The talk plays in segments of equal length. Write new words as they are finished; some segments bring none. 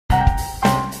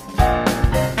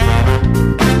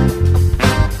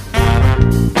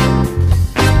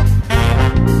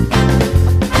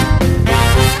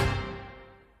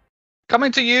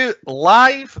Coming to you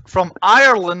live from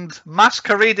Ireland,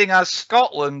 masquerading as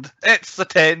Scotland, it's the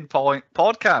 10 Point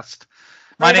Podcast.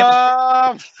 My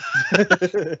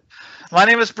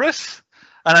name is Bruce,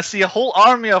 and I see a whole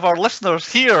army of our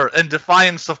listeners here in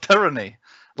defiance of tyranny.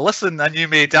 Listen and you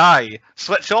may die.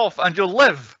 Switch off and you'll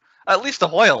live, at least a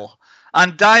while.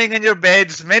 And dying in your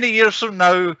beds many years from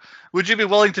now, would you be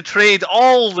willing to trade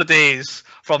all the days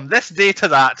from this day to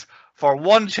that for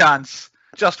one chance,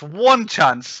 just one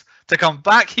chance, to come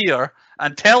back here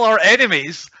and tell our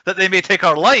enemies that they may take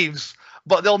our lives,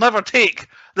 but they'll never take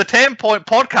the 10 Point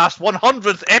Podcast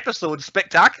 100th episode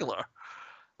spectacular?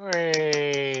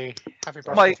 Hey, happy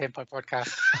birthday, 10 Point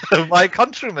Podcast. My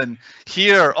countrymen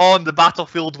here on the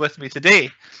battlefield with me today.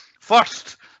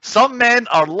 First, some men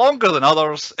are longer than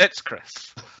others. It's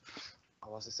Chris.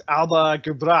 Alba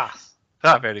Gubrath.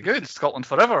 Ah, very good. Scotland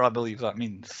forever, I believe that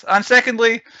means. And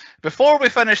secondly, before we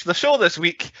finish the show this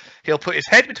week, he'll put his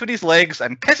head between his legs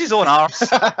and kiss his own arse.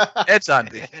 It's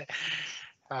Andy.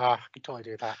 I can totally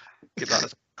do that. Keep that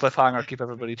as a cliffhanger, keep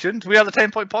everybody tuned. We are the 10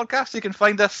 Point Podcast. You can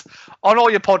find us on all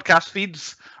your podcast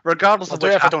feeds, regardless of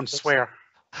which. If I don't swear.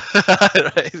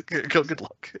 Right, good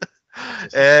luck.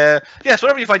 Yes,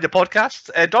 wherever you find your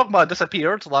podcasts. Dogma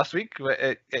disappeared last week.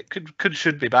 It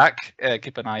should be back.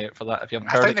 Keep an eye out for that if you haven't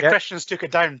heard it yet. I think the Christians took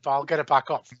it down, but I'll get it back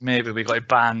up. Maybe we got it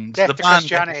banned. Death the to banned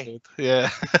Christianity. episode. Yeah.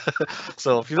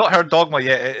 So if you've not heard Dogma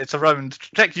yet, it's around.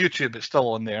 Check YouTube. It's still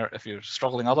on there if you're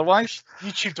struggling otherwise.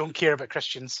 YouTube don't care about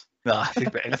Christians. Nah, I think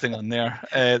about anything on there.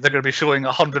 They're going to be showing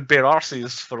 100 bare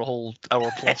arses for a whole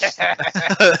hour plus,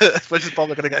 which is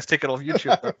probably going to get us taken off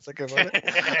YouTube.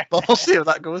 But we'll see how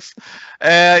that goes.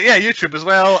 Yeah, YouTube as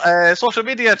well. Social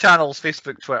media channels,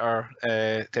 Facebook, Twitter,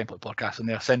 10 Point Podcast in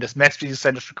there. Send us messages,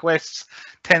 send us requests,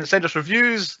 send us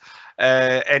reviews.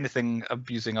 Anything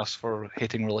abusing us for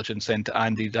hating religion, send to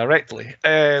Andy directly.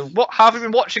 What have you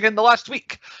been watching in the last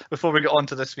week before we get on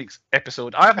to this week's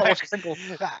episode? I have not watched a single.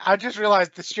 I just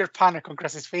realised the sheer panic on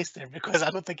Chris's face there because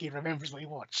I don't think he remembers what he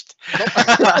watched.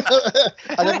 I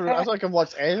don't think I've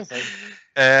watched anything.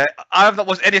 I have not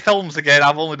watched any films again.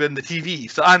 I've only been the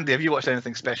TV. So Andy, have you watched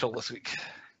anything special this week?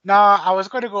 No, I was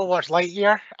going to go watch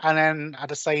Lightyear, and then I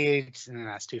decided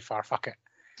that's too far. Fuck it.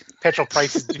 Petrol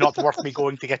prices do not worth me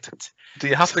going to get it. Do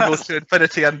you have to go to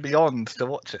Infinity and Beyond to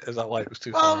watch it? Is that why it was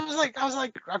too far? I was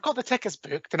like, I got the tickets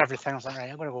booked and everything. I was like,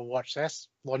 right, I'm going to go watch this.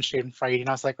 Launch day on Friday, and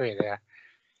I was like, wait there.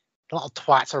 The little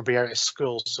twats will be out of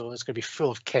school, so it's going to be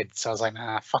full of kids. So I was like,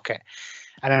 nah, fuck it.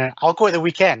 And then I'll go at the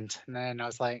weekend. And then I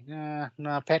was like, no,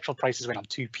 petrol prices went up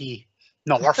 2p.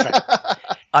 Not worth it.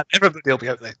 And everybody will be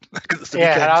out there.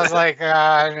 Yeah, and I was like,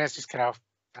 it's just kind of,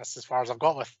 that's as far as I've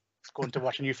got with going to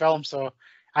watch a new film. So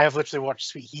I have literally watched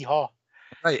Sweet Hee Haw.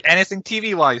 Right, anything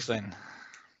TV-wise then?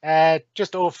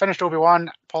 Just finished Obi-Wan,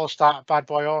 polished that bad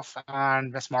boy off,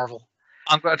 and Miss Marvel.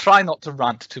 I'm going to try not to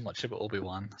rant too much about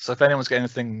Obi-Wan. So if anyone's got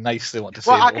anything nice they want to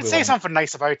say well, about I can say something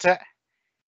nice about it.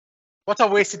 What a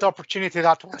wasted opportunity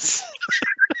that was.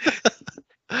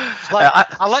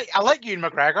 I like Ewan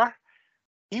McGregor.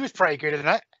 He was pretty good in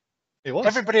it. He was.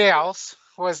 Everybody else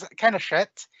was kind of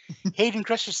shit. Hayden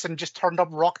Christensen just turned up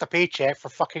and rocked a paycheck for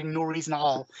fucking no reason at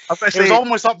all. It was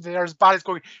almost up there as bad as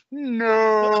going,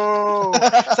 no.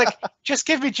 It's like, just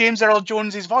give me James Earl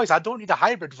Jones's voice. I don't need a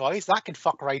hybrid voice. That can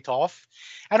fuck right off.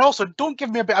 And also, don't give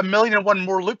me about 1,000,001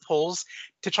 more loopholes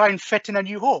to try and fit in A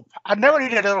New Hope. I never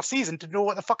need another season to know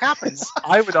what the fuck happens.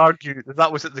 I would argue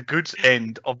that was at the good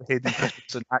end of the Hayden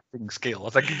Christensen acting scale. I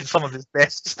think some of his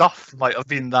best stuff might have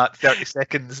been that 30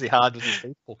 seconds he had with his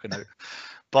face poking out.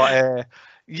 But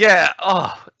yeah,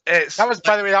 that was,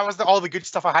 by the way, all the good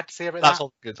stuff I had to say about that. That's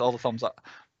all good, all the thumbs up.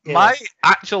 Yeah. My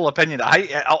actual opinion,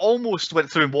 I almost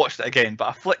went through and watched it again, but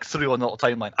I flicked through on the little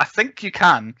timeline. I think you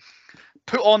can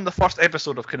put on the first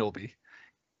episode of Kenobi,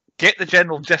 get the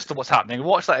general gist of what's happening,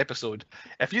 watch that episode.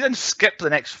 If you then skip the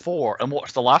next 4 and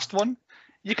watch the last one,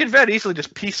 you can very easily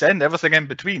just piece in everything in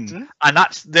between, and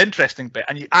that's the interesting bit.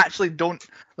 And you actually don't.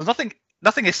 There's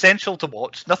nothing essential to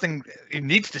watch. Nothing you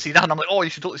need to see. Nothing I'm like, oh,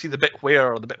 you should totally see the bit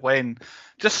where or the bit when.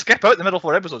 Just skip out the middle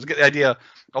 4 episodes, get the idea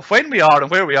of when we are and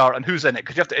where we are and who's in it,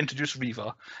 because you have to introduce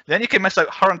Reva. Then you can miss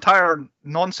out her entire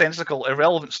nonsensical,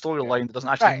 irrelevant storyline that doesn't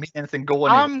actually mean anything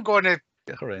going. I'm going to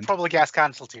probably get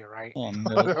cancelled here, right? Oh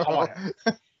no.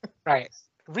 Right.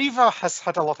 Reva has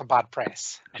had a lot of bad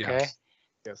press. Okay.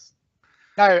 Yes.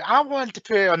 Now I want to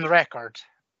put it on the record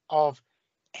of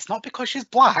it's not because she's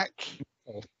black.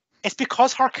 It's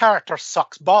because her character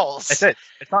sucks balls. It's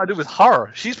not to do with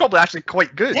her. She's probably actually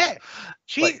quite good. Yeah.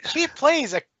 She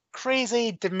plays a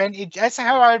crazy, demented... That's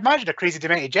how I imagine a crazy,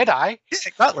 demented Jedi. Yeah,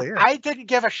 exactly. Yeah. I didn't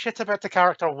give a shit about the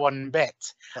character one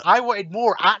bit. I wanted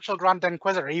more actual Grand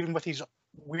Inquisitor, even with his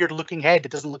weird looking head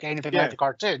that doesn't look anything like the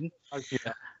cartoon.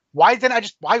 Yeah. Why didn't I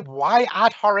just why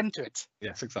add her into it?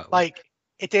 Yes, exactly. Like,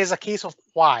 it is a case of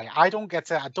why. I don't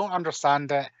get it. I don't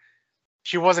understand it.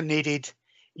 She wasn't needed.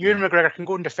 Ewan McGregor can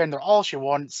go and defend her all she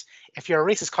wants. If you're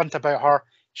a racist cunt about her,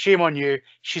 shame on you.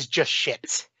 She's just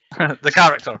shit. The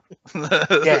character.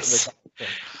 Yes.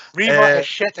 Reva is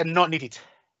shit and not needed.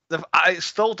 I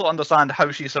still don't understand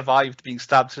how she survived being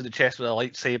stabbed through the chest with a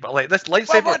lightsaber. Like, this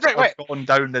lightsaber has gone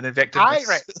down and infected.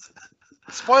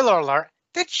 Spoiler alert.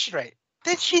 Did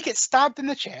she get stabbed in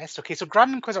the chest? Okay, so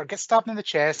Grand Inquisitor gets stabbed in the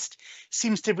chest,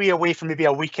 seems to be away for maybe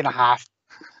a week and a half,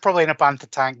 probably in a Bantha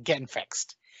tank, getting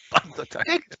fixed.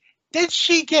 Did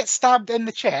she get stabbed in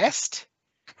the chest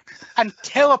and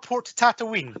teleport to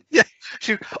Tatooine? Yeah,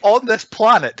 she on this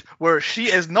planet where she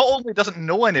is not only doesn't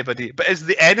know anybody, but is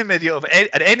the enemy of an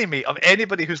enemy of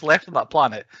anybody who's left on that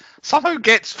planet. Somehow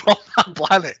gets from that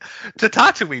planet to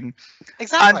Tatooine.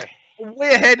 Exactly. And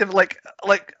way ahead of like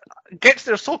gets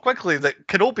there so quickly that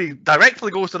Kenobi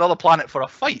directly goes to another planet for a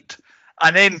fight,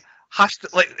 and then has to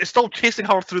is still chasing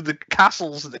her through the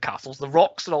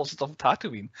rocks and all this stuff of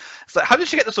Tatooine. It's like, how did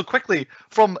she get there so quickly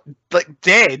from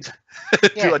dead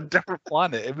to a different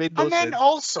planet? It made no sense. And then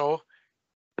also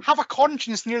have a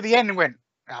conscience near the end and went,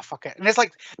 fuck it. And it's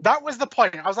like, that was the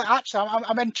point. I was like, actually,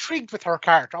 I'm intrigued with her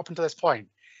character up until this point.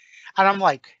 And I'm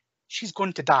like, she's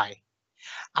going to die.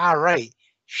 Right.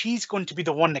 She's going to be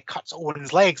the one that cuts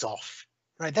Owen's legs off.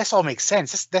 Right, this all makes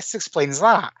sense. This explains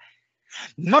that.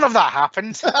 None of that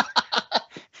happened.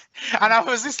 And I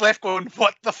was just left going,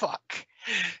 what the fuck?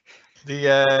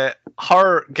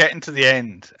 Her getting to the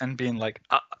end and being like,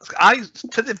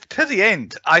 to the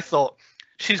end, I thought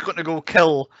she's going to go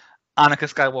kill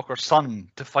Anakin Skywalker's son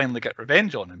to finally get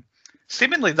revenge on him.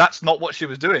 Seemingly, that's not what she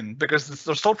was doing, because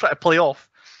they're still trying to play off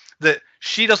that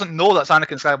she doesn't know that's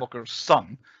Anakin Skywalker's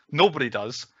son. Nobody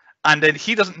does. And then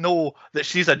he doesn't know that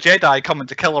she's a Jedi coming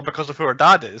to kill her because of who her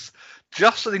dad is,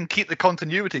 just so they can keep the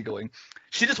continuity going.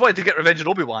 She just wanted to get revenge on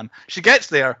Obi-Wan. She gets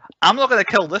there, I'm not going to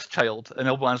kill this child. And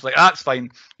Obi-Wan's like, that's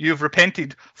fine. You've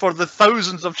repented for the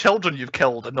thousands of children you've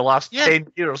killed in the last 10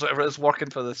 years, whatever it is, working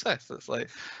for the Sith. It's like,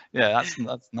 that's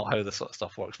not how this sort of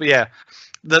stuff works. But yeah.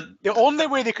 The only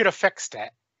way they could have fixed it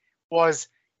was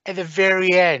at the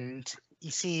very end,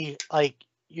 you see,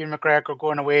 Ewan McGregor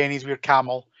going away in his weird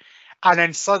camel, and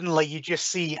then suddenly you just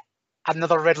see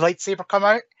another red lightsaber come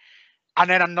out,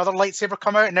 and then another lightsaber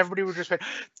come out, and everybody would just went,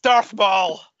 Darth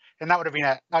Maul! And that would have been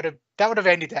it. That would have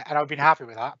ended it, and I would have been happy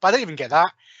with that. But I didn't even get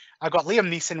that. I got Liam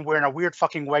Neeson wearing a weird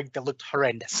fucking wig that looked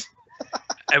horrendous.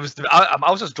 I was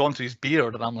just drawn to his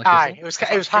beard, and I'm like, it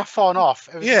was half fallen off.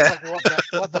 It was just like,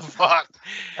 what the fuck?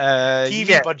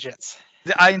 TV budgets.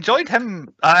 I enjoyed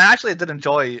him. I actually did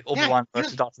enjoy Obi-Wan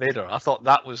versus Darth Vader. I thought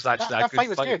that was actually that fight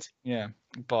was good. Yeah,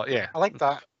 but yeah, I like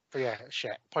that. But yeah,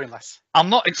 shit, pointless.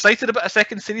 I'm not excited about a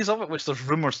second series of it, which there's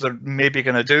rumors they're maybe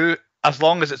going to do. As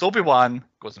long as it's Obi-Wan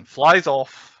goes and flies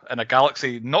off in a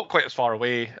galaxy not quite as far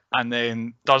away, and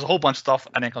then does a whole bunch of stuff,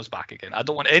 and then comes back again. I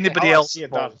don't want anybody else. I want to see a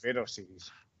Darth Vader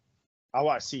series. I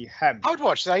want to see him. I would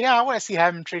watch that. Yeah, I want to see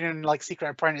him training Secret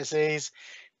Apprentices.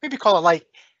 Maybe call it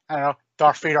I don't know,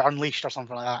 Darth Vader Unleashed or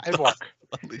something like that. It'd work.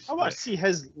 I want to see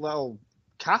his little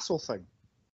castle thing.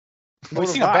 We've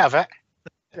seen a bit of it.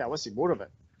 Yeah, I want to see more of it.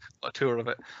 A tour of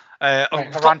it. I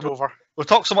ran over. We've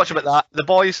talked so much about that. The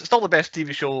Boys, still the best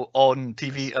TV show on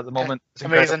TV at the moment. It's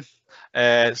amazing.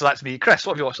 So that's me. Chris,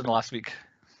 what have you watched in the last week?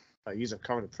 You have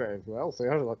covered it pretty well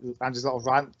there. Andrew's little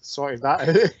rant sorted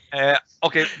that out.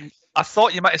 Okay, I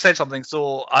thought you might have said something.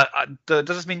 So does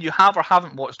this mean you have or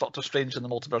haven't watched Doctor Strange in the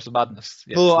Multiverse of Madness?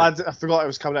 Yes, no, I forgot it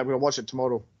was coming out. We're going to watch it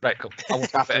tomorrow. Right, cool.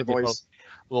 After the Boys.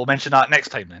 We'll mention that next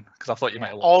time then, because I thought you might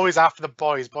have watched. Always after the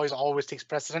Boys. Boys always takes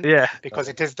precedent. Yeah. Because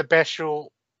it is the best show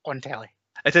on telly.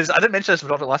 It is. I didn't mention this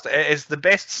before last. It is the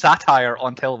best satire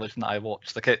on television that I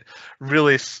watched. It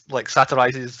really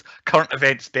satirizes current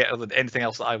events better than anything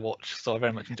else that I watch. So I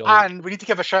very much enjoy it. And we need to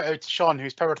give a shout out to Sean,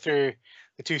 who's powered through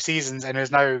the 2 seasons and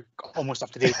is now almost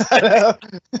up to date.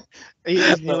 He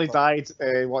nearly died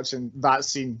watching that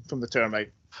scene from The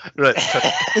Termite. Right.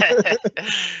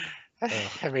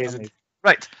 Amazing.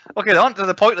 Right. Okay. On to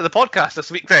the point of the podcast this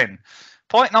week then.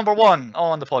 Point number 1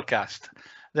 on the podcast: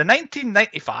 the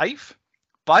 1995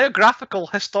 biographical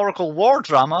historical war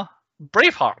drama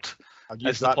Braveheart. I'll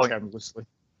use that term loosely.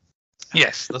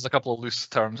 Yes, there's a couple of loose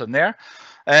terms in there.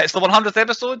 It's the 100th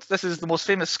episode. This is the most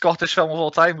famous Scottish film of all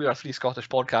time. We are 3 Scottish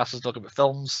podcasters talking about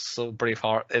films, so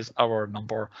Braveheart is our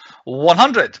number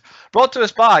 100. Brought to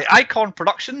us by Icon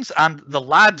Productions and The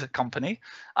Lad Company.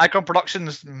 Icon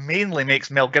Productions mainly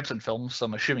makes Mel Gibson films, so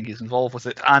I'm assuming he's involved with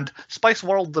it, and Spice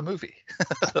World the movie.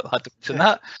 I had to mention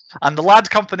that. And The Lad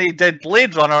Company did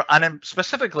Blade Runner, and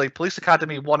specifically Police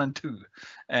Academy 1 and 2.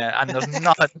 And there's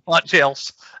not much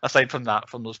else aside from that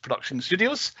from those production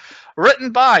studios.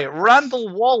 Written by Randall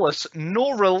Wallace,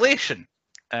 no relation.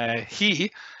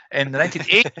 He, in the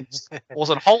 1980s, was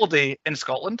on holiday in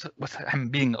Scotland, with him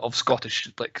being of Scottish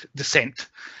descent,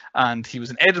 and he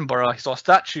was in Edinburgh. He saw a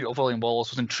statue of William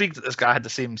Wallace, was intrigued that this guy had the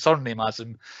same surname as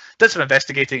him, did some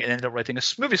investigating, and ended up writing a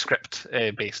movie script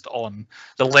based on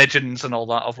the legends and all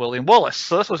that of William Wallace.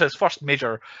 So this was his first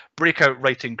major breakout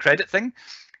writing credit thing.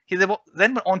 He then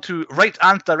went on to write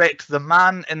and direct The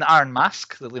Man in the Iron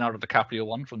Mask, the Leonardo DiCaprio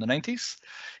one from the 90s.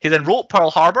 He then wrote Pearl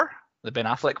Harbor, the Ben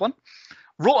Affleck one,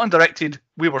 wrote and directed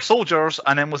We Were Soldiers,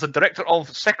 and then was the director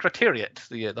of Secretariat,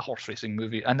 the horse racing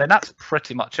movie. And then that's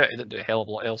pretty much it. He didn't do a hell of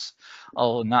a lot else.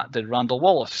 Other than that, did Randall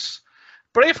Wallace.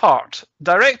 Braveheart,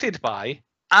 directed by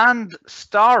and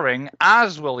starring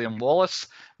as William Wallace,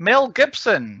 Mel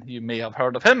Gibson. You may have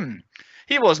heard of him.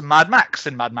 He was Mad Max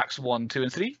in Mad Max 1, 2,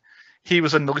 and 3. He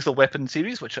was in the Lethal Weapon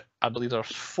series, which I believe there's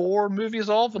 4 movies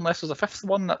of, unless there's a 5th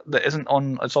one that isn't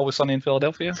on It's Always Sunny in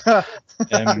Philadelphia.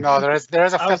 No, there is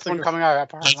a 5th one coming out,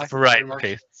 apparently. Right,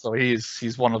 okay. So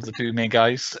he's one of the 2 main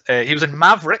guys. He was in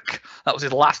Maverick. That was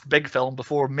his last big film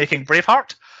before making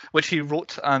Braveheart, which he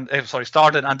wrote and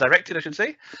starred in and directed, I should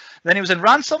say. Then he was in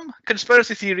Ransom,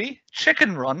 Conspiracy Theory,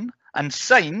 Chicken Run, and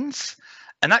Signs.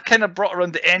 And that kind of brought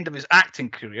around the end of his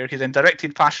acting career. He then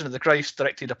directed Passion of the Christ,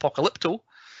 directed Apocalypto.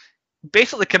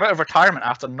 Basically came out of retirement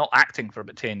after not acting for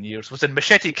about 10 years, was in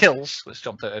Machete Kills, which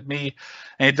jumped out at me,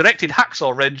 and he directed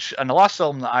Hacksaw Ridge, and the last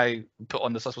film that I put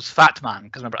on this list was Fat Man,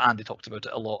 because remember Andy talked about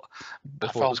it a lot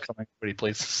before it was coming, where he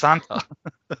plays Santa.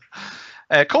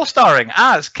 Co-starring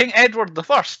as King Edward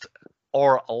I,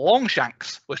 or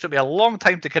Longshanks, which took me a long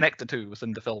time to connect the two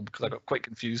within the film, because I got quite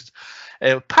confused.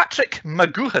 Patrick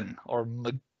McGoohan, or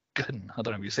McGoohan, I don't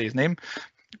know how you say his name,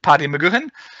 Paddy McGoohan.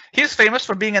 He's famous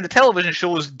for being in the television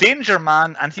shows Danger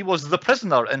Man, and he was the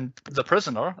prisoner in The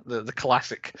Prisoner, the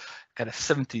classic kind of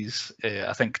 70s,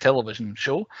 I think, television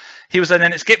show. He was in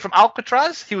Escape from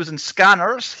Alcatraz. He was in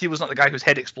Scanners. He was not the guy whose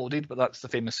head exploded, but that's the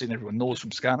famous scene everyone knows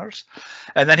from Scanners.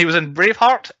 And then he was in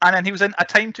Braveheart, and then he was in A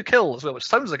Time to Kill as well, which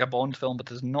sounds like a Bond film,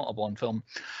 but is not a Bond film.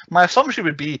 My assumption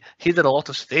would be he did a lot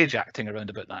of stage acting around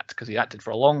about that, because he acted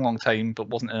for a long, long time, but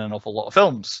wasn't in an awful lot of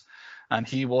films. And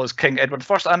he was King Edward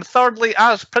I. And thirdly,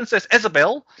 as Princess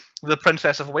Isabel, the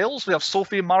Princess of Wales, we have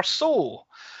Sophie Marceau.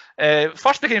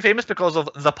 First became famous because of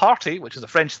The Party, which is a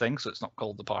French thing, so it's not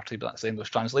called The Party, but that's the English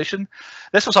translation.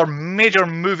 This was her major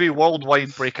movie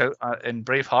worldwide breakout in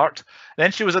Braveheart.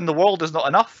 Then she was in The World Is Not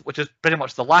Enough, which is pretty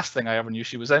much the last thing I ever knew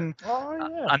she was in. Oh,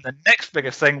 yeah. And the next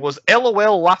biggest thing was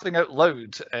LOL Laughing Out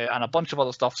Loud, and a bunch of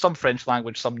other stuff, some French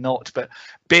language, some not. But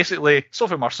basically,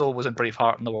 Sophie Marceau was in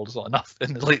Braveheart and The World Is Not Enough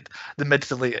in the mid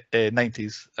to late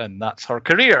 90s, and that's her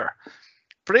career.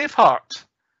 Braveheart.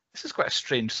 This is quite a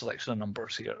strange selection of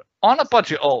numbers here. On a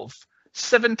budget of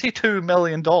 $72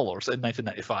 million in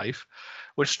 1995,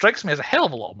 which strikes me as a hell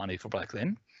of a lot of money for back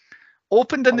then,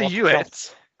 opened in the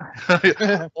US.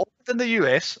 Opened in the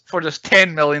US for just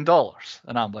 $10 million.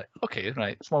 And I'm like, okay,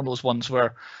 right. It's one of those ones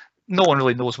where no one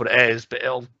really knows what it is, but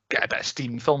it'll get a bit of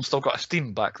steam. Film still got a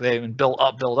steam back then and build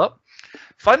up.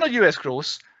 Final US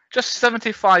gross, just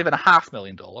 $75.5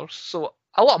 million. So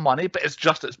a lot of money, but it's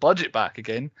just its budget back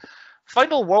again.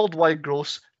 Final worldwide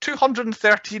gross,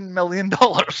 $213 million.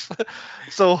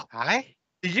 So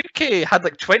the UK had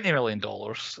like $20 million.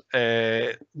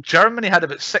 Germany had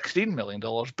about $16 million.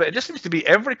 But it just seems to be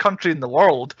every country in the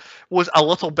world was a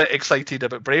little bit excited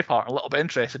about Braveheart, a little bit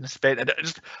interested in spending it.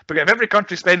 Just because if every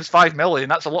country spends $5 million,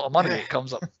 that's a lot of money that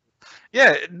comes up.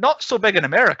 Yeah, not so big in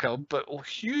America, but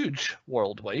huge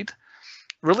worldwide.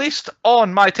 Released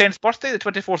on my 10th birthday, the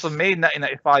 24th of May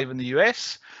 1995 in the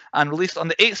US, and released on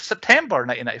the 8th of September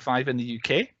 1995 in the UK.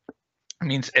 It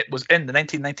means it was in the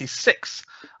 1996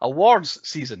 awards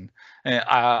season.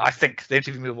 I think the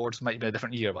MTV Movie Awards might have been a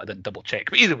different year, but I didn't double check.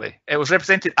 But either way, it was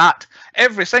represented at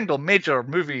every single major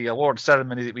movie award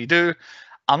ceremony that we do.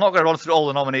 I'm not going to run through all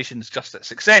the nominations, just its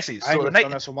successes. I think we've done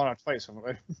this one or twice, haven't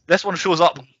we? This one shows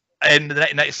up in the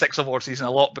 1996 award season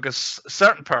a lot because a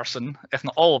certain person, if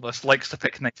not all of us, likes to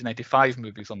pick 1995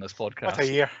 movies on this podcast. What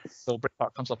a year. So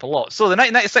Braveheart comes up a lot. So the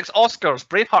 1996 Oscars,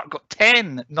 Braveheart got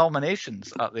 10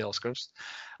 nominations at the Oscars,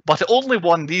 but it only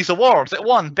won these awards. It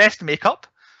won Best Makeup,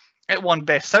 It won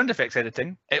Best Sound Effects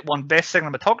Editing. It won Best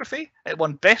Cinematography. It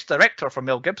won Best Director for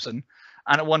Mel Gibson.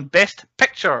 And it won Best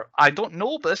Picture. I don't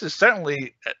know, but this is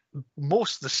certainly at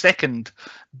most the second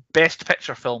Best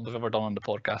Picture film we've ever done on the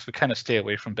podcast. We kind of stay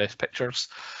away from Best Pictures.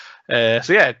 So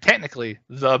yeah, technically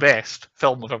the best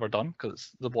film we've ever done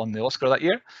because they won the Oscar that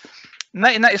year.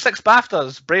 1996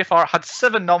 BAFTAs, Braveheart had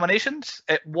 7 nominations.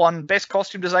 It won Best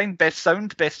Costume Design, Best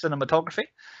Sound, Best Cinematography.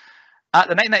 At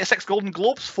the 1996 Golden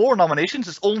Globes, 4 nominations.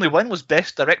 Its only win was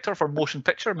Best Director for Motion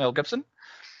Picture, Mel Gibson.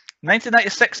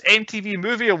 1996 MTV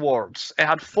Movie Awards. It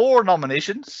had 4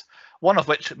 nominations, one of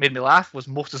which made me laugh was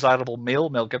Most Desirable Male,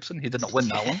 Mel Gibson. He did not win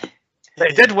that one.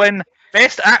 But it did win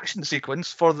Best Action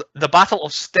Sequence for the Battle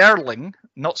of Stirling,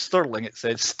 not Sterling, it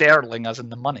said Sterling as in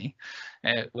the money,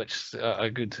 which is a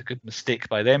good mistake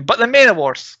by them. But the main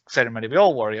awards ceremony we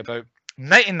all worry about,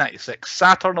 1996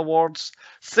 Saturn Awards,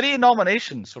 3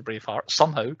 nominations for Braveheart,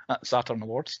 somehow, at Saturn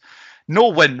Awards. No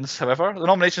wins, however. The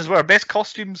nominations were Best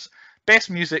Costumes, Best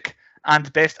Music,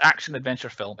 and Best Action Adventure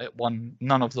Film. It won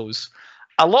none of those.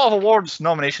 A lot of awards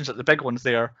nominations at the big ones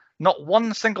there. Not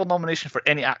one single nomination for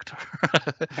any actor.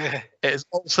 It is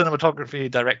all cinematography,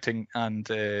 directing, and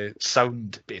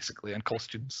sound, basically, and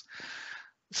costumes.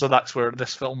 So that's where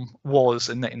this film was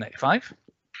in 1995.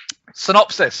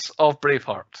 Synopsis of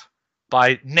Braveheart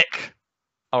by Nick,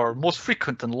 our most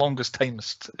frequent and longest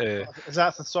timest. Is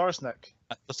that Thesaurus Nick?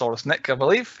 Thesaurus Nick, I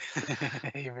believe.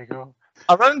 Here we go.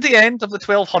 Around the end of the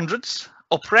 1200s,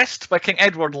 oppressed by King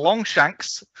Edward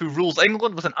Longshanks, who ruled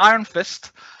England with an iron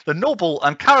fist, the noble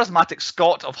and charismatic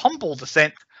Scot of humble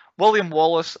descent, William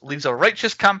Wallace leads a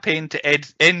righteous campaign to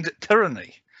end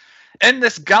tyranny. In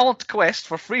this gallant quest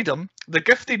for freedom, the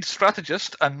gifted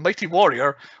strategist and mighty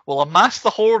warrior will amass the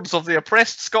hordes of the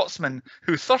oppressed Scotsmen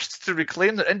who thirst to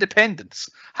reclaim their independence.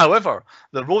 However,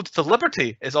 the road to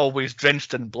liberty is always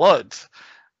drenched in blood.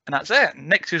 And that's it.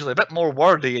 Nick's usually a bit more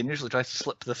wordy and usually tries to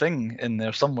slip the thing in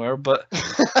there somewhere, but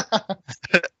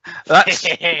that's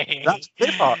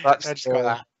Braveheart. That's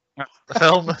the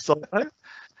film.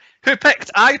 Who picked?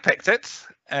 I picked it,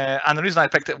 and the reason I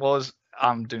picked it was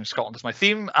I'm doing Scotland as my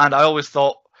theme, and I always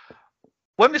thought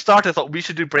when we started, I thought we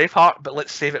should do Braveheart, but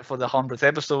let's save it for the 100th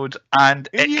episode. And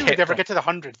Who knew we'd never get to the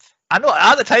 100th? I know.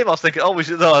 At the time, I was thinking, we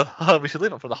should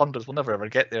leave it for the 100th. We'll never ever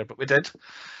get there, but we did.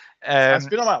 It's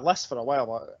been on that list for a while,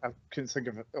 but I couldn't think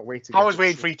of a way to. I was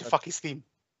waiting for you to fuck his theme.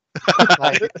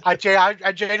 I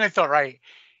genuinely thought, right.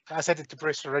 I said it to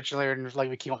Bruce originally, and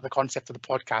we came up with the concept of the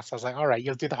podcast. I was like, all right,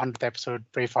 you'll do the 100th episode,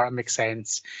 Braveheart, it makes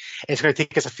sense. It's going to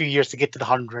take us a few years to get to the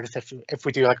 100th if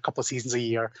we do a couple of seasons a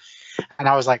year. And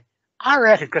I was like, I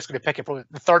reckon Chris is going to pick it for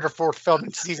the 3rd or 4th film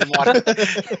in season 1.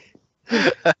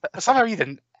 But somehow he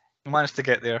didn't. We managed to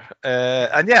get there.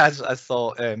 And yeah, I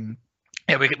thought,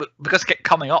 we just kept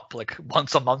coming up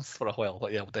once a month for a while.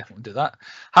 But yeah, we'll definitely do that.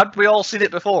 Had we all seen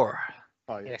it before?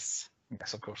 Oh, yes.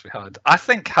 Yes, of course we had. I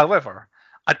think, however,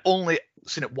 I'd only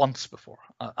seen it once before.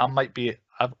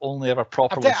 I've only ever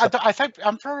properly. I think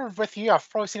I'm probably with you. I've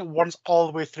probably seen it once all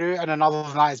the way through, and then other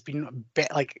than that, it's been a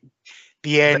bit like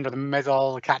the end or the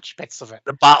middle, the catch bits of it.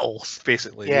 The battles,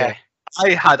 basically. Yeah.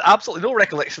 I had absolutely no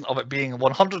recollection of it being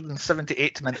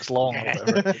 178 minutes long. Or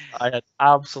whatever. I had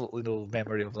absolutely no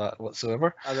memory of that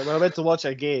whatsoever. When I went to watch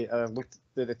it again, I looked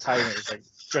at the time. It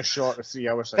was just short of 3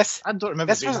 hours. I don't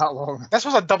remember it being that long. This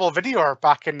was a double video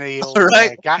back in the old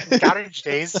garage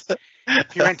days.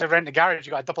 If you went to rent a garage,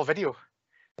 you got a double video.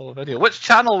 Double video. Which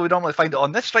channel we normally find it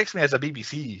on? This strikes me as a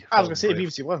BBC. I was going to say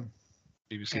BBC One.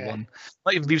 BBC One.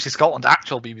 Not even BBC Scotland,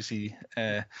 actual BBC.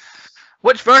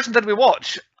 Which version did we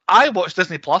watch? I watched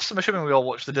Disney Plus. I'm assuming we all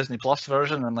watched the Disney Plus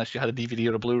version, unless you had a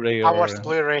DVD or a Blu-ray. I watched the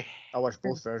Blu-ray. I watched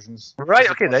both versions. Right.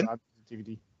 Okay then.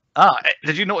 DVD.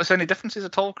 Did you notice any differences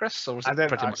at all, Chris? Or was it I didn't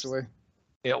pretty actually. Much...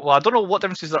 Yeah. Well, I don't know what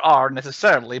differences there are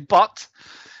necessarily, but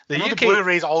the UK the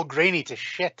Blu-ray's all grainy to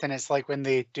shit, and it's like when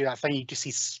they do that thing, you just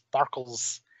see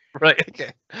sparkles. Right.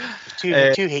 Okay. Too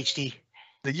HD.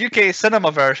 The UK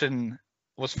cinema version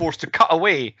was forced to cut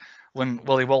away when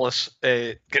Willie Wallace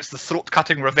gets the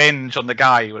throat-cutting revenge on the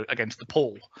guy against the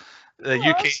pole. The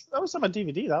UK that was on my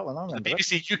DVD. That one. The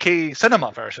BBC UK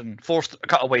cinema version forced to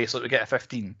cut away so that we get a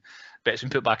 15, but it's been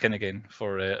put back in again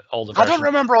for all the versions. I don't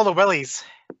remember all the Willies.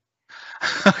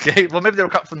 Okay, well maybe they were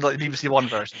cut from the BBC One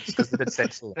versions because they did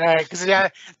censor. Right, because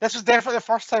this was definitely the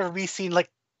first time we seen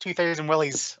 2,000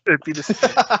 Willies. It'd be the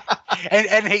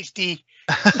in HD.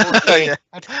 Okay.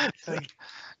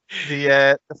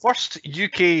 The first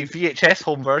UK VHS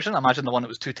home version, I imagine the one that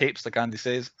was 2 tapes, like Andy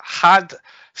says, had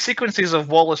sequences of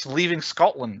Wallace leaving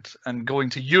Scotland and going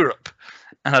to Europe,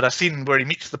 and had a scene where he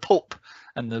meets the Pope,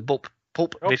 and the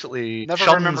Pope basically never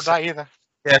shuns, remembered that either.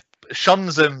 Yeah,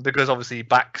 shuns him because obviously he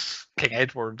backs King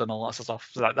Edward and all that sort of stuff.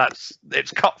 So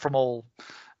it's cut from all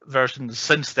versions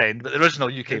since then, but the original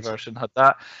UK version had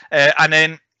that. And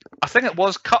then I think it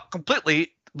was cut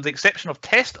completely, with the exception of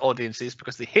test audiences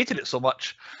because they hated it so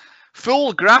much.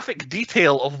 Full graphic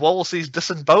detail of Wallace's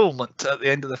disembowelment at the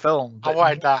end of the film. I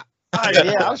wanted that.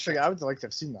 Yeah, I was thinking I would like to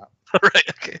have seen that. Right,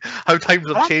 okay. How times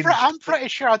have changed. I'm pretty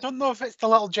sure. I don't know if it's the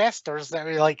little jesters that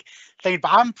we like thing,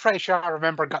 but I'm pretty sure I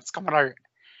remember guts coming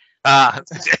out.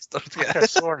 Jesters. Yeah. I could have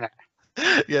sworn it.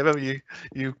 Yeah, maybe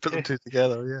you put them two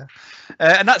together, yeah.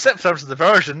 And that's it in terms of the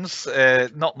versions.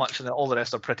 Not much, and all the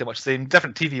rest are pretty much the same.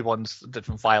 Different TV ones,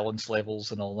 different violence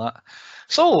levels, and all that.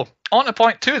 So on to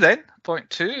point 2 then. Point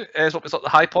 2 is what we thought the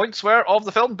high points were of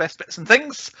the film, best bits and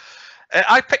things.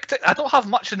 I picked it. I don't have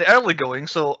much in the early going,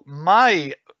 so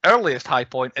my earliest high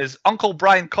point is Uncle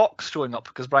Brian Cox showing up,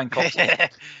 because Brian Cox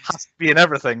has to be in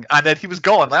everything, and then he was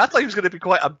gone. Like, I thought he was going to be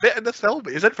quite a bit in this film,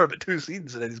 but he's in for about 2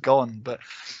 scenes and then he's gone. But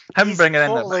he's bringing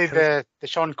totally in the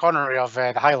Sean Connery of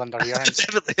the Highlander.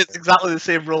 It's exactly the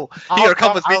same role.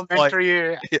 I'll mentor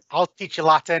you. I'll teach you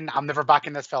Latin. I'm never back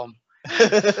in this film.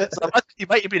 So he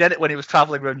might have been in it when he was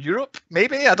traveling around Europe.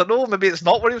 Maybe, I don't know. Maybe it's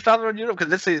not when he was traveling around Europe, because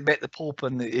they say he met the Pope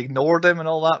and he ignored him and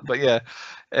all that. But yeah,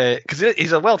 because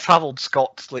he's a well-travelled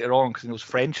Scot later on because he knows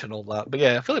French and all that. But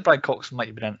yeah, I feel like Brian Cox might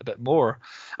have been in it a bit more.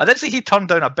 I did say he turned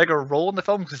down a bigger role in the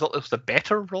film because he thought it was the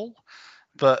better role.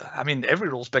 But I mean, every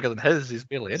role's bigger than his. He's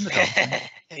barely in the film.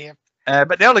 Yeah.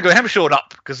 But the only go him showing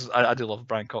up because I do love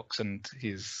Brian Cox, and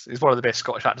he's one of the best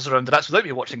Scottish actors around. And that's without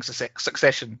me watching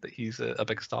Succession that he's a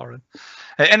big star in.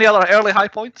 Any other early high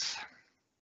points?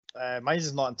 Mine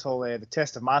is not until the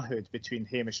test of manhood between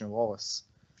Hamish and Wallace.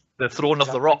 The Throne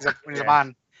of the Rock. When he's a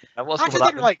man. I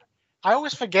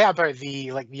always forget about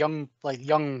the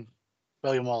young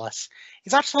William Wallace.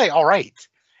 He's actually all right.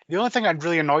 The only thing that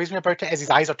really annoys me about it is his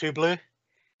eyes are too blue.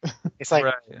 It's like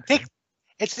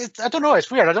It's I don't know. It's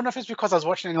weird. I don't know if it's because I was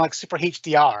watching it in like super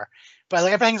HDR, but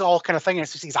like everything's all kind of thing. And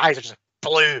it's just his eyes are just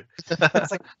blue.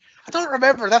 It's like I don't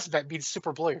remember this bit being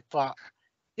super blue, but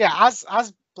yeah, as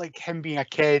like him being a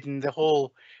kid and the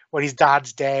whole when his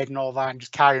dad's dead and all that, and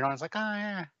just carrying on. It's like, oh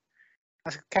yeah,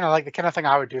 that's kind of like the kind of thing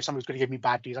I would do if somebody's going to give me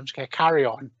bad news. I'm just going to carry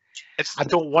on. I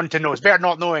don't want to know. It's better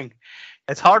not knowing.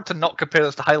 It's hard to not compare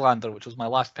this to Highlander, which was my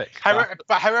last pick.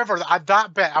 However, at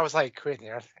that bit, I was like, wait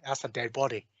there, that's a dead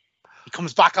body. He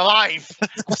comes back alive.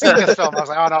 I've seen this film. I was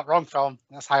like, oh no, wrong film.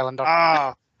 That's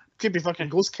Highlander. Could be fucking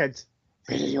Ghost Kid.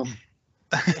 William.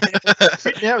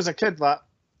 Yeah, it was a kid, that.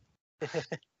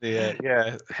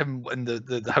 Yeah, him in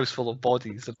the house full of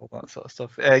bodies and all that sort of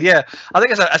stuff. Yeah, I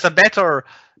think it's a better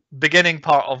beginning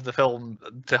part of the film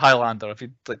to Highlander. If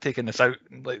you'd like taking this out,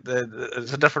 like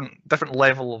it's a different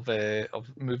level of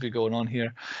movie going on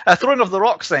here. Throne of the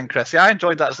Rocks, then, Chris. Yeah, I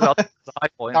enjoyed that as well. That's the high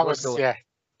point. That was I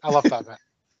love that bit.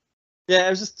 Yeah,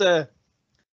 it was just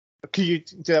could you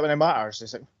do that when it matters?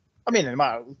 It's like, I mean, in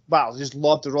the battle, just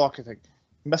lobbed the rock. I think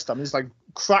missed him. He's like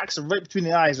cracks him right between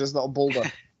the eyes with his little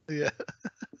boulder. Yeah.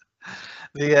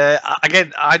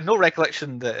 Again, I had no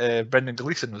recollection that Brendan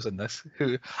Gleeson was in this,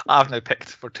 who I've now picked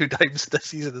for 2 times this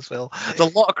season as well. There's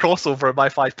a lot of crossover in my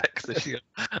 5 picks this year.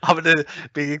 Having to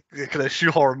be kind of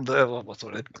shoehorned,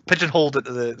 pigeonholed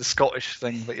into the Scottish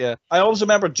thing, but yeah. I always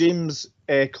remember James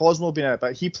Cosmo being in it,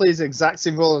 but he plays the exact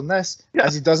same role in this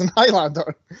as he does in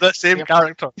Highlander. The same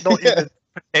character, not even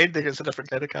pretending it's a different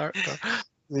kind of character.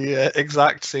 The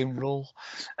exact same role.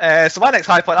 So my next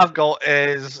high point I've got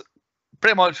is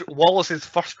pretty much Wallace's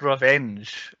first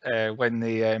revenge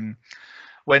when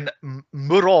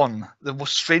Muron, the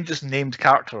most strangest named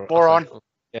character. Moron.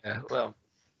 Yeah, well,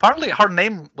 apparently her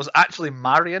name was actually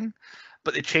Marion,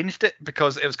 but they changed it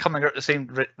because it was coming out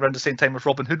around the same time as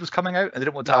Robin Hood was coming out, and they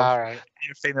didn't want to have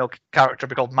a female character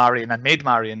be called Marion and made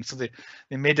Marion, so they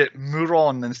made it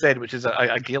Muron instead, which is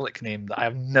a Gaelic name that I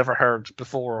have never heard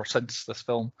before or since this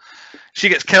film. She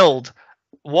gets killed.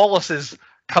 Wallace is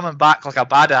coming back like a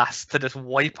badass to just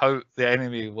wipe out the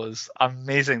enemy was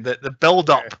amazing. The build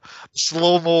up,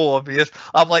 slow-mo of me.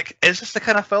 I'm like, is this the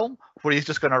kind of film where he's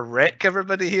just going to wreck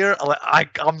everybody here?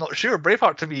 I'm not sure.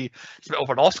 Braveheart to me is a bit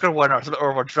over an Oscar winner. It's a bit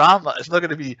over drama. It's not going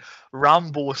to be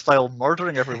Rambo style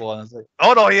murdering everyone. It's like,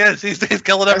 oh no, he is. He's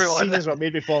killing everyone. That scene is what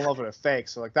made me fall in love with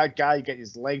effects. So like that guy getting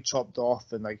his leg chopped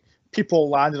off and like people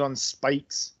landed on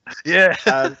spikes. Yeah.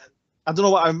 I don't know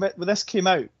what when this came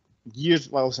out. Years,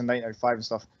 well, it was in 1995 and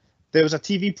stuff. There was a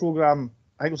TV program,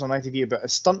 I think it was on ITV, about a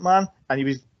stuntman, and he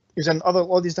was in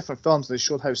all these different films that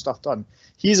showed how stuff done.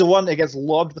 He's the one that gets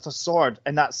lobbed with a sword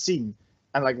in that scene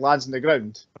and like lands on the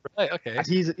ground. Right, okay. And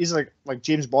he's like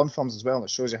James Bond films as well, and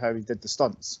it shows you how he did the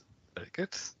stunts. Very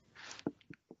good.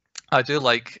 I do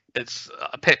like, it's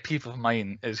a pet peeve of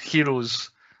mine, is heroes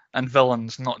and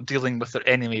villains not dealing with their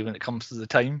enemy when it comes to the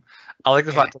time. I like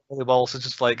the fact that Billy Wallace is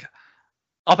just like,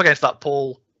 up against that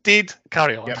pole, dead,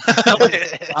 carry on. Yep.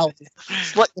 I'll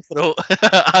slit the throat.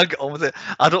 I'll get on with it.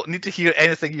 I don't need to hear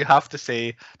anything you have to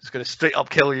say. Just going to straight up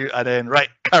kill you and then, right,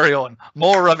 carry on.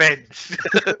 More revenge.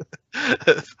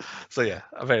 So yeah,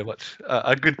 very much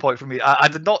a good point for me. I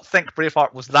did not think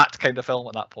Braveheart was that kind of film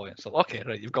at that point. So okay,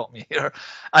 right, you've got me here.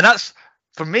 And that's,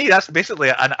 for me, that's basically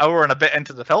an hour and a bit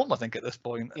into the film, I think, at this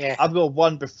point. Yeah. I've got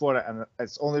one before it, and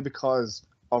it's only because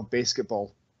of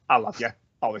Basketball. I love you.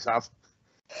 Always have.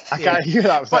 I can't hear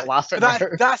that without laughing.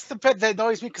 That's the bit that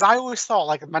annoys me, because I always thought,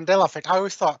 like Mandela effect, I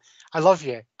always thought, I love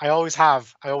you. I always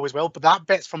have. I always will. But that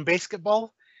bit's from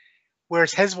Basketball,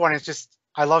 whereas his one is just,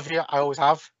 I love you. I always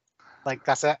have. Like,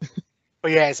 that's it.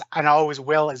 But yeah, and I always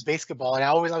will is Basketball. And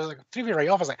I was like, threw me right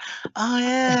off. I was like, oh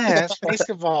yeah, it's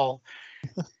Basketball.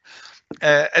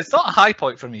 It's not a high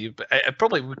point for me, but it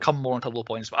probably would come more into low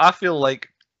points. But I feel like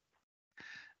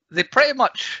they pretty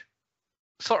much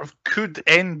sort of could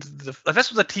end if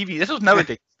this was a TV. This was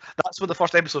nowadays. That's where the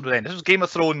first episode would end. This was Game of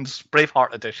Thrones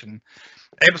Braveheart edition.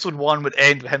 Episode 1 would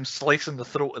end with him slicing the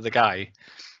throat of the guy,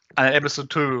 and then episode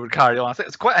 2 would carry on. I think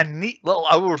it's quite a neat little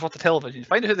hour's worth of television. You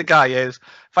find out who the guy is,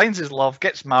 finds his love,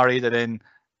 gets married, and then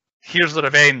here's the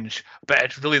revenge, but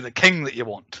it's really the king that you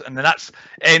want. And then that's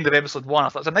end of episode 1. I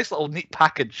thought it's a nice little neat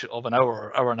package of an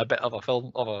hour and a bit of a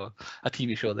film, of a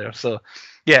TV show there. So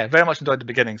yeah, very much enjoyed the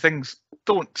beginning. Things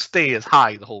don't stay as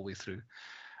high the whole way through.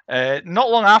 Not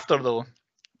long after though,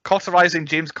 cauterizing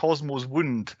James Cosmo's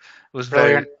wound was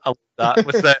very, I like that,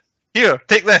 with the, here,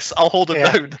 take this, I'll hold it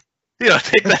down. Here,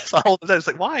 take this, I'll hold it down. It's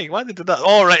like, why? Why did they do that?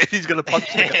 Oh, right, he's going to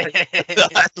punch me.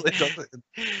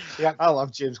 Yeah, I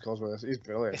love James Cosmo. He's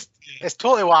brilliant. It's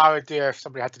totally what I would do if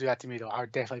somebody had to do that to me, though. I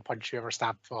would definitely punch you or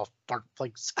stab or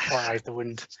like cauterize the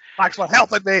wound. Thanks for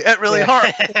helping me. It really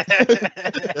hurt.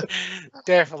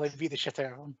 Definitely beat the shit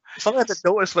out of him. Something I didn't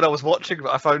notice when I was watching,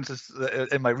 but I found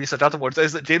in my research afterwards,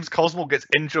 is that James Cosmo gets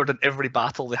injured in every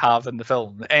battle they have in the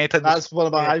film. Anytime that's one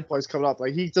of my high points coming up.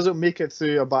 Like, he doesn't make it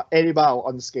through any battle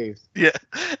unscathed. Yeah,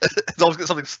 he's always got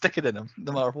something sticking in him,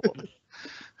 no matter what.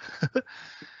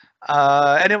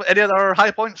 Any other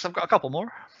high points? I've got a couple more.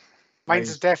 Mine's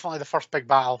is definitely the first big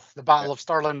battle, the Battle of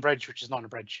Stirling Bridge, which is not a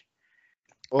bridge.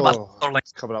 Oh,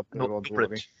 Stirling's coming up. No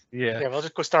bridge. Yeah, we'll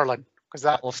just go Stirling, because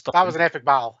that was an epic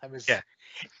battle. It was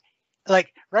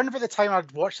like around about the time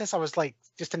I'd watched this, I was like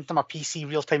just into my PC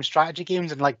real-time strategy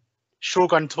games, and like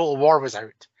Shogun Total War was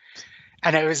out.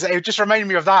 And it just reminded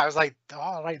me of that. I was like,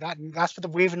 oh, right, that's for the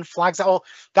waving flags.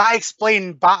 That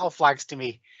explained battle flags to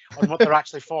me on what they're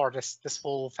actually for. This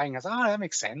whole thing. I was, that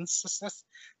makes sense.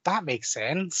 That makes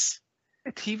sense.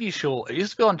 A TV show. It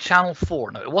used to be on Channel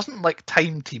 4. Now, it wasn't like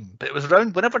Time Team, but it was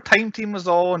around whenever Time Team was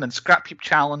on and Scrap Heap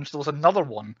Challenge, there was another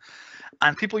one.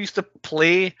 And people used to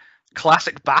play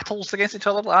classic battles against each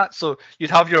other like that. So you'd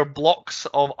have your blocks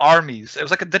of armies. It was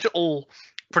like a digital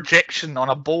projection on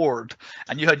a board,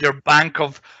 and you had your bank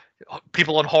of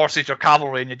people on horses, your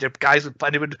cavalry, and your guys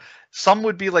some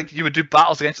would be like, you would do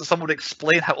battles against it, some would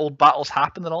explain how old battles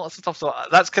happened and all that stuff. So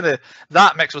that's kind of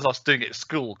that mix with us doing it at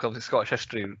school, because it's Scottish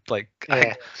history, like I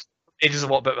think ages of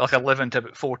what, about like 11 to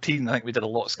about 14, I think we did a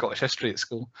lot of Scottish history at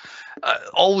school. It's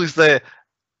always the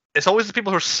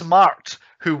people who are smart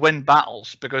who win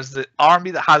battles, because the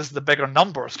army that has the bigger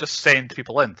numbers just send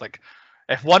people in. Like,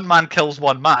 if one man kills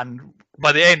one man,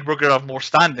 by the end we're going to have more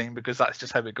standing, because that's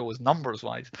just how it goes numbers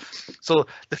wise. So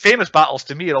the famous battles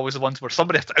to me are always the ones where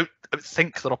somebody has to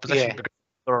outthink their opposition because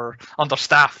they're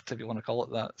understaffed, if you want to call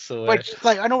it that. So which,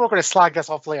 like, I know we're going to slag this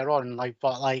off later on, like,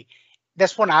 but like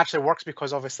this one actually works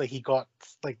because obviously he got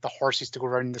like the horses to go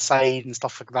around the side and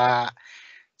stuff like that.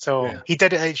 So he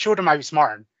did it. It showed him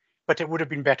outsmarting, but it would have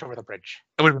been better with a bridge.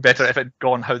 It would have been better if it had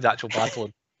gone how the actual battle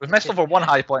would. We've missed over one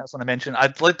high point I just want to mention. I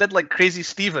did like Crazy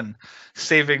Stephen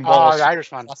saving Wallace. Oh, the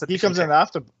Irishman. He comes in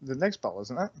after the next battle,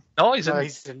 isn't it? No, he's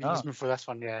before this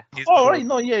one, yeah. Right,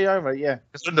 no, right, yeah.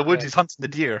 He's in the woods, he's hunting the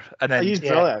deer, and then he's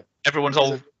brilliant. Everyone's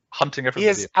all hunting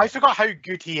everybody. I forgot how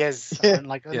good he is. And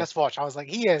like in this watch, I was like,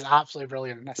 he is absolutely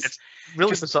brilliant in this. It's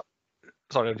really sorry,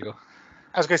 where'd you go?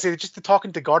 I was going to say just the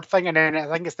talking to God thing, and then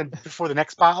I think it's before the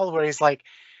next battle where he's like,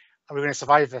 are we going to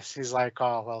survive this? He's like,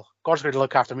 oh, well, God's going to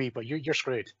look after me, but you're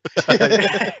screwed.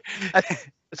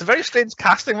 It's a very strange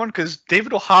casting one, because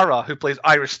David O'Hara, who plays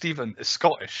Irish Stephen, is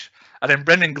Scottish, and then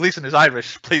Brendan Gleeson is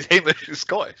Irish, plays Hamish, who's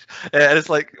Scottish. And it's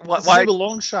like, why?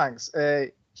 Longshanks,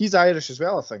 he's Irish as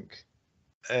well, I think.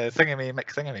 Mick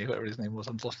Thingamy, whatever his name was.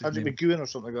 Andrew McGowan or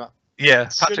something like that. Yeah,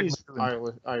 Patrick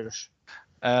Irish.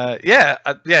 Yeah.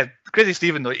 Crazy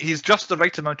Stephen though, he's just the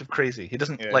right amount of crazy. He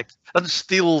doesn't doesn't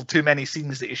steal too many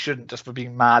scenes that he shouldn't just for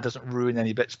being mad. Doesn't ruin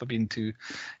any bits for being too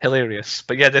hilarious.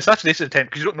 But yeah, the assassination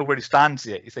attempt, because you don't know where he stands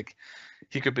yet. You think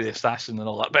he could be the assassin and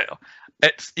all that. But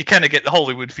it's you kind of get the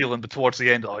Hollywood feeling, but towards the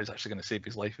end, he's actually going to save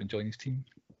his life and join his team.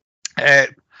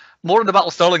 More on the Battle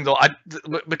of Stirling though,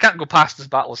 we can't go past this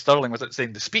Battle of Stirling without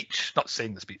saying the speech. Not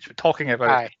saying the speech, but talking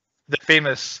about the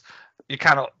famous. You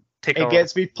cannot. It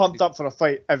gets me pumped up for a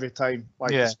fight every time. Like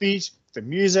the speech, the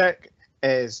music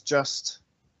is just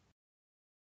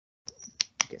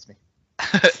gets me.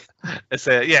 It's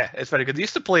very good. They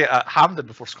used to play it at Hampden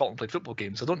before Scotland played football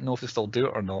games. I don't know if they still do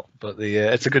it or not, but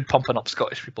it's a good pumping up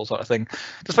Scottish people sort of thing.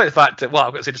 Despite the fact that,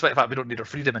 I've got to say, despite the fact we don't need our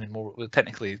freedom anymore,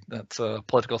 technically that's a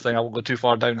political thing. I won't go too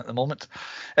far down at the moment.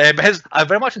 But I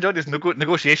very much enjoyed his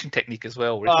negotiation technique as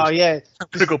well. I'm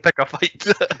gonna go pick a fight.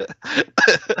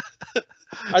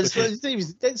 I just he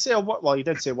didn't say a word. Well, he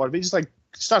did say a word, but he just like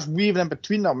starts weaving in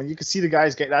between them, and you can see the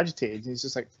guys getting agitated. And he's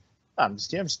just like, I'm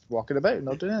just walking about and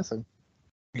not doing anything.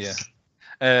 Yeah.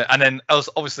 And then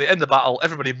obviously in the battle,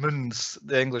 everybody moons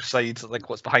the English side, like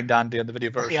what's behind Andy on the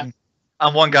video version.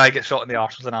 And one guy gets shot in the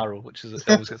arse with an arrow, which is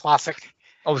always classic.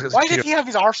 Why did he have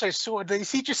his arse out so?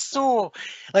 Is he just so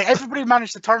like everybody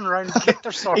managed to turn around and get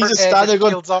their sword? He's just standing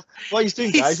there going, "What are you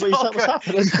doing, guys? What's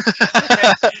happening?"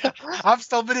 I've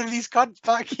still been in these cunts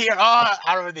back here.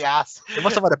 Arrow in the ass. They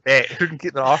must have had a bet who can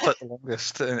keep their arse out the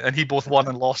longest, and he both won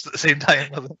and lost at the same time.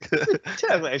 I think.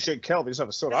 Technically, I shouldn't kill, but just have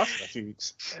a sore arse for a few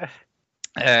weeks.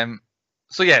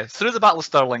 So yeah, through the Battle of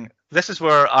Stirling, this is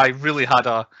where I really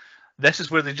had this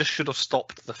is where they just should have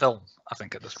stopped the film, I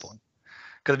think, at this point.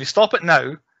 Because if you stop it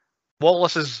now,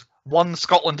 Wallace has won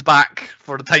Scotland back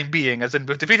for the time being, as in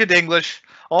we've defeated the English,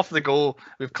 off they go,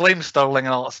 we've claimed Stirling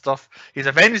and all that stuff, he's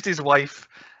avenged his wife,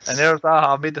 and there's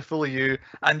I've made the fool of you,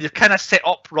 and you've kind of set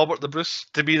up Robert the Bruce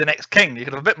to be the next king. You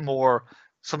could have a bit more,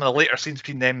 some of the later scenes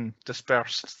between them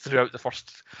dispersed throughout the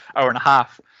first hour and a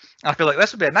half. And I feel like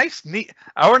this would be a nice, neat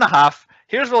hour and a half.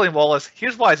 Here's William Wallace.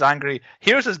 Here's why he's angry.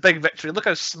 Here's his big victory. Look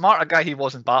how smart a guy he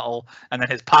was in battle. And then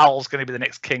his pal's going to be the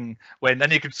next king.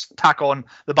 Then you could tack on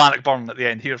the Bannockburn at the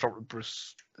end. Here's Robert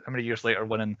Bruce, how many years later,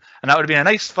 winning. And that would have been a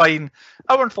nice, fine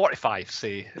hour and 45,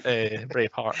 say,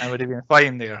 Braveheart. And it would have been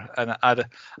fine there. And I'd have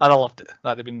loved it.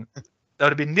 That would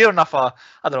have been near enough I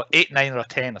don't know, 8, 9, or a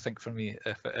 10, I think, for me,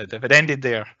 if it ended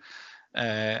there.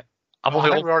 I think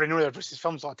we already know that Bruce's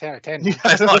film's not a 10 out of 10.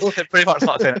 Braveheart's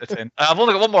not a 10 out of 10. I've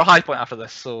only got one more high point after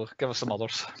this, so give us some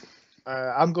others.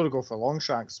 I'm going to go for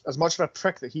Longshanks. As much of a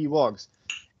prick that he was,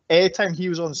 anytime he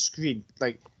was on screen,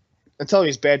 like, until he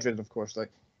was bedridden, of course,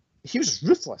 like, he was just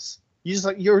ruthless.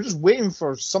 You're just waiting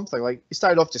for something. Like, he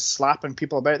started off just slapping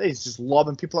people about. He's just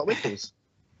lobbing people at windows.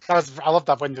 I love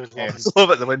that window. I love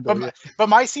it, the window. But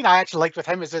my scene I actually liked with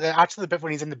him is actually the bit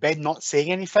when he's in the bed not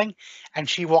saying anything, and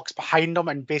she walks behind him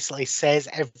and basically says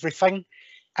everything,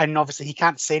 and obviously he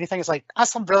can't say anything. It's like,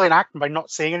 that's some brilliant acting by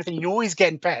not saying anything. You know he's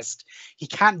getting pissed. He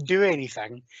can't do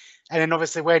anything, and then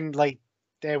obviously when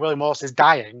William Wallace is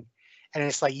dying, and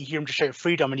it's like you hear him just shout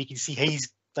freedom, and you can see he's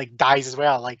like dies as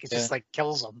well. Like it's just like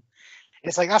kills him.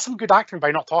 It's like that's some good acting by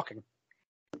not talking.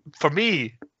 For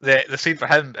me, the scene for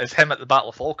him is him at the Battle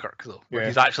of Falkirk, though, where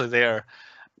he's actually there,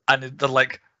 and they're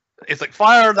like, it's like,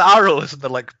 fire the arrows, and they're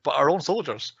like, but our own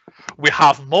soldiers, we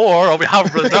have more, or we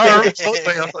have reserves.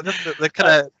 the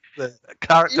kind of the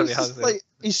character he has. Like,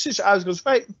 he shoots your eyes, goes,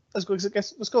 right, let's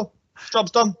go,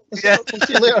 job's done. We'll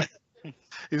see you later.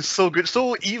 He's so good,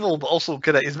 so evil, but also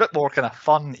he's a bit more kind of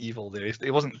fun evil there.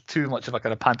 He wasn't too much of a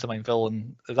kind of pantomime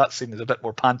villain. That scene is a bit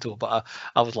more panto, but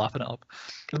I was laughing it up.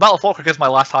 The Battle of Falkirk is my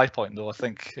last high point, though. I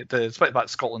think, despite the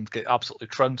fact Scotland get absolutely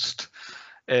trounced,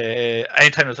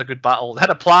 anytime there's a good battle, they had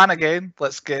a plan again.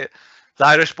 Let's get the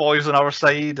Irish boys on our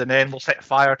side, and then we'll set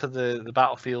fire to the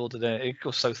battlefield, and then it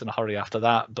goes south in a hurry after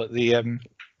that. But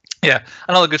yeah,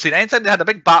 another good scene. Anytime they had a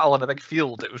big battle in a big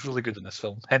field, it was really good in this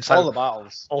film. Hence all the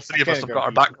battles. All three of us have got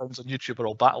our backgrounds on YouTube are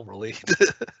all battle related.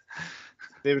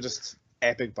 They were just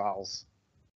epic battles.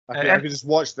 I could just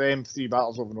watch them 3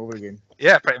 battles over and over again.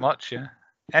 Yeah, pretty much, yeah.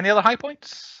 Any other high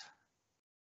points?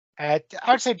 I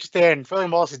would say just then, William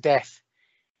Wallace's death.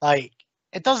 Like,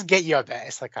 it does get you a bit.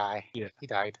 It's like, he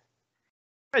died.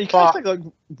 Yeah, you can't think like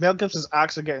Mel Gibson's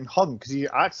actually getting hung, because he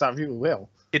acts that really well.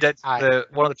 He did.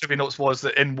 One of the trivia notes was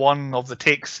that in one of the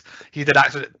takes, he did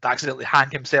accidentally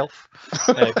hang himself.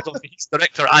 Because he's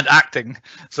director and acting.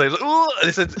 So he was like, oh, and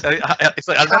he said, it's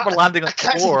like, I remember landing on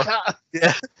the floor.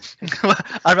 Yeah.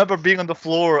 I remember being on the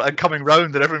floor and coming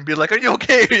round and everyone being like, are you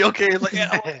okay? Are you okay? He's like,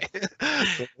 yeah, okay.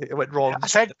 So it went wrong. I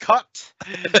said, cut.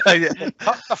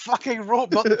 Cut the fucking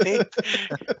rope, not the tape.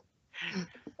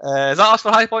 Is that us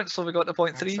for high points? So we got to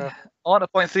point 3. So. On to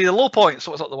point 3, the low points.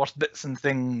 So what's up the worst bits and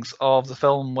things of the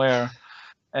film? Where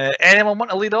anyone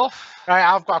want to lead off? Right,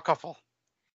 I've got a couple.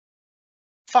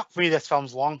 Fuck me, this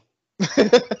film's long.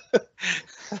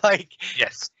 Like,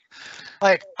 yes.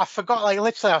 Like, I forgot, like,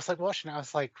 literally, I was like watching it, I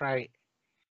was like, right,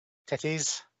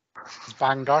 titties, he's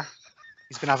banged her,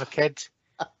 he's gonna have a kid.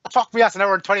 Fuck me, that's an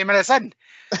hour and 20 minutes in.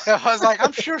 I was like,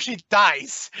 I'm sure she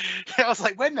dies. I was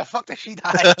like, when the fuck does she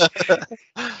die?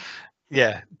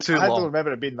 Yeah, too long. I don't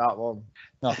remember it being that long.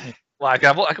 No. Well, I've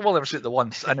only ever seen it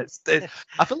once, and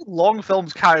I feel like long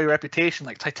films carry a reputation,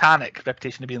 like Titanic,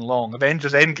 reputation of being long,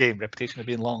 Avengers Endgame, reputation of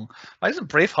being long. Why doesn't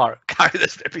Braveheart carry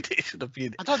this reputation of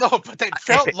being? I don't know, but it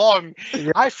felt long.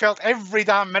 Yeah. I felt every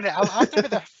damn minute. After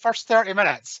the first 30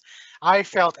 minutes, I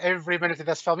felt every minute of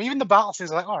this film. Even the battle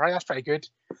scenes, I was like, all right, that's pretty good.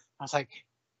 I was like,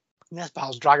 this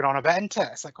battle's dragging on a bit, isn't it?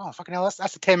 It's like, oh, fucking hell,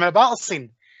 that's a 10-minute battle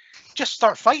scene. Just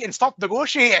start fighting, stop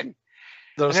negotiating.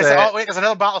 And it's like, oh, wait, there's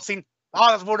another battle scene. Oh,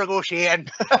 there's more negotiating.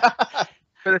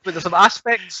 But there's some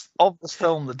aspects of this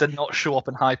film that did not show up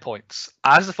in high points.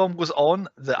 As the film goes on,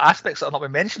 the aspects that have not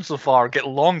been mentioned so far get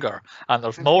longer, and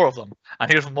there's more of them.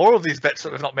 And here's more of these bits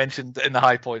that we've not mentioned in the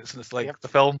high points. And it's like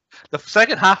the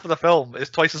second half of the film is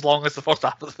twice as long as the first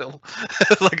half of the film.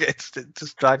 Like it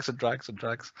just drags and drags and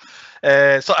drags.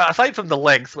 So aside from the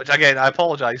length, which again I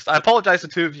apologise to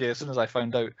two of you as soon as I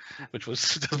found out, which was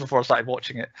just before I started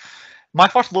watching it. My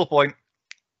first low point.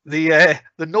 When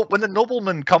the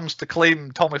nobleman comes to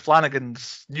claim Tommy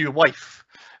Flanagan's new wife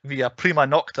via prima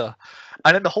nocta,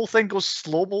 and then the whole thing goes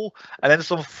slow-mo, and then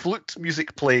some flute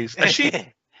music plays, and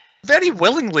she very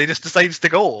willingly just decides to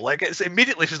go. Like it's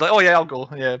immediately she's like, "Oh yeah, I'll go.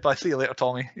 Yeah, but see you later,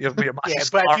 Tommy." Yeah, but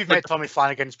if you've met Tommy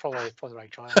Flanagan, it's probably the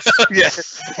right choice. Yeah,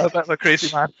 a bit of a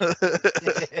crazy man. But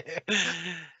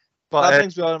that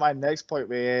brings me on to my next point,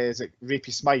 where is it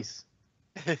Rapey Smythe?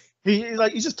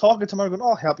 He's just talking to her, going, "Oh,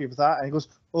 I'll help you with that," and he goes,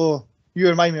 "Oh, you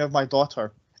remind me of my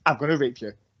daughter. I'm going to rape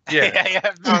you." Yeah,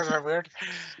 yeah, those are weird,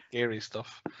 scary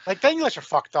stuff. Like the English are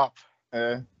fucked up.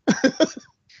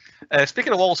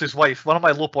 Speaking of Wallace's wife, one of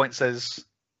my low points is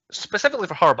specifically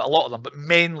for her, but a lot of them, but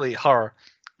mainly her.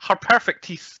 Her perfect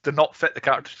teeth do not fit the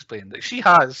character she's playing. Like, she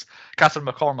has Catherine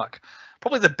McCormack.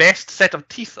 Probably the best set of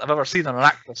teeth I've ever seen in an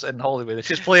actress in Hollywood.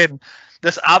 She's playing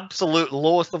this absolute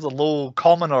lowest of the low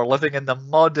commoner living in the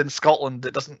mud in Scotland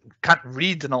that can't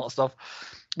read and all that stuff,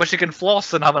 but she can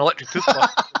floss and have an electric toothbrush.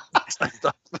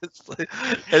 There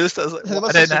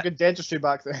must have some good dentistry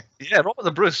back then. Yeah, Robert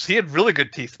the Bruce, he had really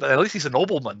good teeth, but at least he's a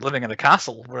nobleman living in a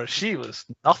castle, whereas she was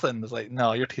nothing. It's like,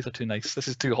 no, your teeth are too nice. This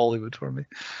is too Hollywood for me.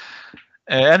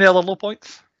 Any other low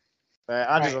points?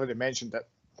 Andrew's already mentioned it.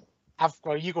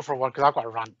 You go for one because I've got a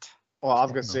rant. Well, I'm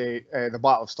going to say the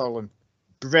Battle of Stirling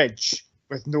Bridge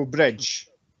with no bridge.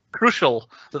 Crucial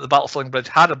that the Battle of Stirling Bridge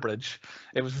had a bridge.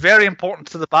 It was very important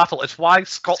to the battle. It's why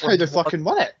Scotland. That's how they fucking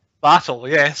won it. Battle,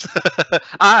 yes.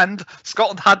 And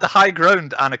Scotland had the high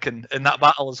ground, Anakin, in that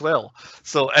battle as well.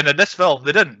 So, and in this film,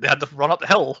 they didn't. They had to run up the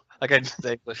hill against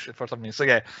the English for some reason. So,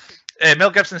 yeah. Mel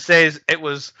Gibson says it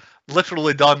was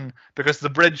literally done because the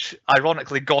bridge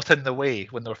ironically got in the way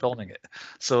when they were filming it.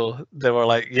 So they were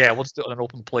like, yeah, we'll just do it on an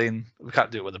open plane. We can't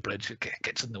do it with a bridge. It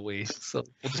gets in the way. So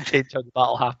we'll just change how the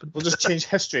battle happened. We'll just change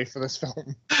history for this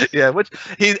film. Yeah, which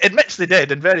he admits they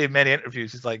did in very many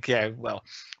interviews. He's like, yeah, well,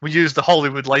 we used the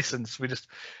Hollywood license.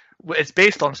 It's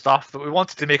based on stuff, but we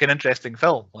wanted to make an interesting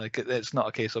film. Like, it's not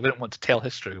a case of we didn't want to tell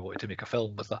history. We wanted to make a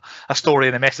film with a story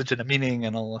and a message and a meaning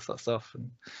and all that sort of stuff.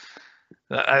 And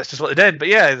that's just what they did. But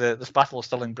yeah, this Battle of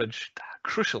Stirling Bridge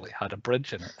crucially had a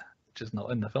bridge in it, which is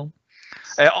not in the film.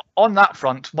 On that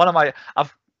front,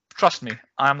 trust me,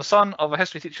 I am the son of a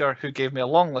history teacher who gave me a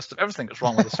long list of everything that's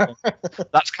wrong with this film.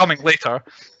 That's coming later.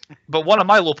 But one of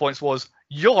my low points was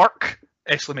York!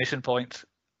 Exclamation point.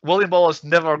 William Wallace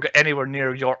never got anywhere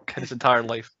near York in his entire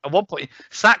life. At one point, he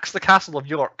sacks the castle of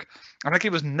York. I think he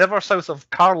was never south of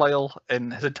Carlisle in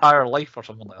his entire life or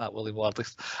something like that, William Wallace, at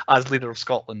least as leader of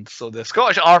Scotland. So the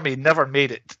Scottish army never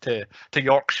made it to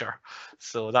Yorkshire.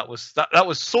 So that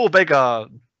was so big a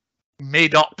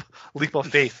made-up leap of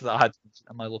faith that I had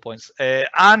in my low points.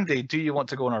 Andy, do you want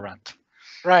to go on a rant?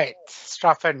 Right,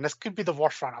 strap in. This could be the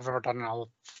worst rant I've ever done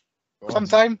in some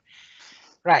time.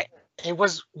 Right. It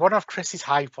was one of Chrissy's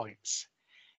high points.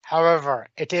 However,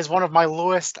 it is one of my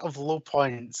lowest of low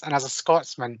points. And as a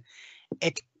Scotsman,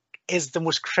 it is the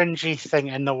most cringy thing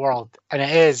in the world. And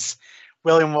it is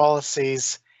William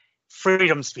Wallace's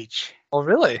freedom speech. Oh,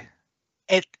 really?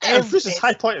 This is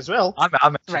high point as well.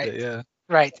 I'm right. It, yeah.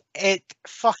 Right. It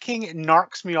fucking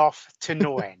narcs me off to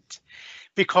no end.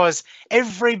 Because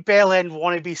every bell end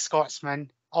wannabe Scotsman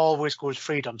always goes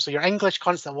freedom. So your English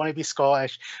cunts that want to be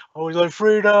Scottish always like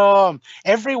freedom.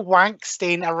 Every wank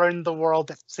stain around the world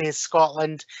that says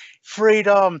Scotland,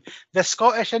 freedom. The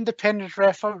Scottish independence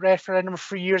referendum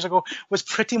 3 years ago was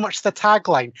pretty much the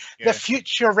tagline. Yeah. The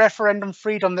future referendum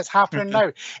freedom that's happening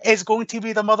now is going to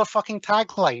be the motherfucking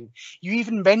tagline. You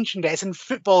even mentioned it. It's in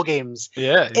football games.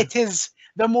 Yeah. It is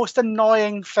the most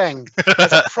annoying thing.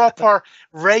 As a proper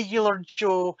regular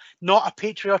Joe, not a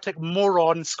patriotic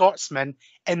moron Scotsman,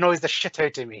 it annoys the shit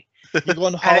out of me. You go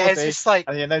on holiday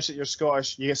and you announce that you're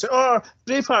Scottish, you say, "Oh,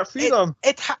 Braveheart freedom."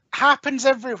 It happens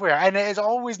everywhere, and it has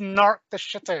always narked the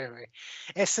shit out of me.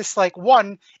 It's just like,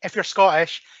 one, if you're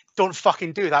Scottish, don't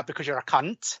fucking do that because you're a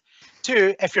cunt.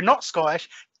 Two, if you're not Scottish,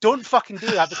 don't fucking do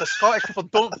that because Scottish people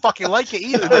don't fucking like it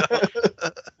either.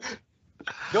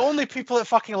 The only people that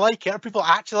fucking like it are people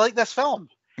that actually like this film.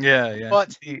 Yeah, yeah.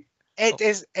 But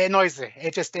it annoys me.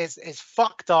 It just is. It's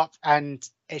fucked up, and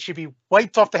it should be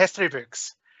wiped off the history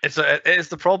books. It is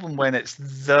the problem when it's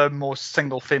the most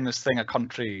single famous thing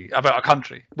about a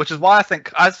country, which is why I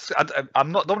think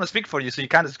don't want to speak for you, so you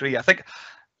can't disagree. I think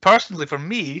personally, for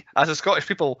me as a Scottish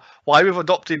people, why we've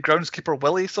adopted Groundskeeper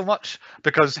Willie so much,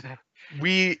 because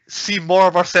we see more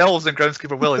of ourselves in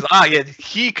Groundskeeper Willie. Yeah,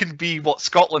 he can be what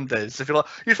Scotland is. If you're like,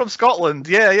 you're from Scotland,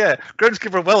 yeah.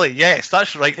 Groundskeeper Willie, yes,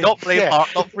 that's right. Not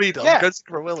Braveheart, not freedom. Yeah.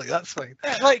 Groundskeeper Willie, that's fine.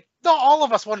 Like, not all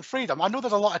of us want freedom. I know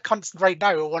there's a lot of cunts right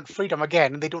now who want freedom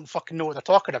again, and they don't fucking know what they're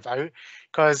talking about.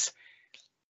 Because,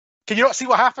 can you not see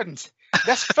what happened?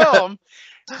 This film,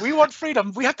 we want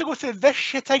freedom. We have to go through this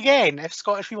shit again if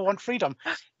Scottish people want freedom.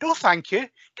 No, thank you.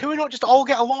 Can we not just all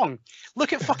get along?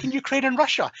 Look at fucking Ukraine and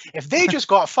Russia. If they just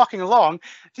got fucking along,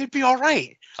 they'd be all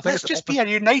right. Let's just be a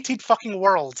united fucking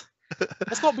world.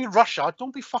 Let's not be Russia.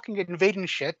 Don't be fucking invading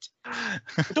shit.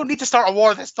 We don't need to start a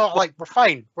war that's not like, we're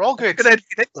fine. We're all good. I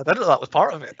didn't know that was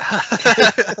part of it.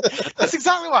 That's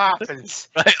exactly what happens.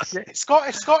 Right, okay.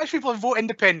 Scottish people vote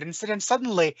independence, and then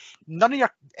suddenly none of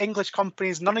your English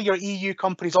companies, none of your EU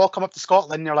companies all come up to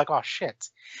Scotland, and you're like, oh shit.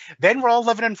 Then we're all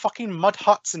living in fucking mud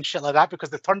huts and shit like that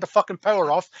because they've turned the fucking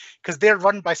power off because they're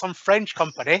run by some French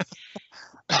company.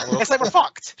 It's like, we're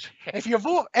fucked. If you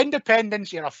vote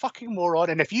independence, you're a fucking moron,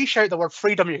 and if you shout the word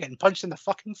freedom, you're getting punched in the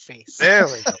fucking face. There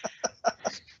we go.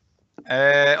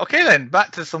 Okay then,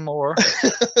 back to some more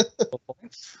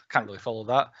points. Can't really follow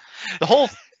that. The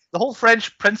whole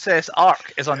French princess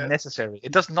arc is unnecessary.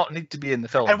 It does not need to be in the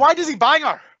film. And why does he bang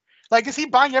her? Like, does he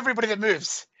bang everybody that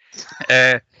moves?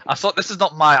 I saw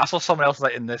someone else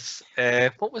writing this.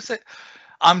 What was it?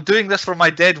 I'm doing this for my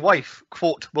dead wife.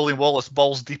 Quote, William Wallace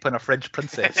balls deep in a French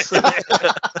princess. But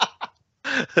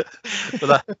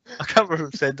I can't remember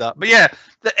who said that. But yeah,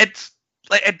 it's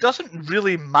like, it doesn't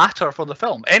really matter for the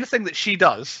film. Anything that she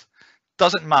does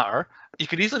doesn't matter. You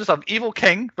could easily just have evil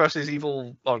king versus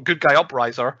evil or good guy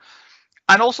upriser.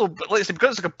 And also, like I said,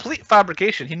 because it's a complete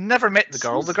fabrication, he never met the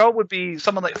girl. The girl would be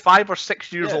someone like 5 or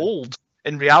 6 years old.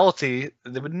 In reality,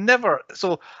 they would never.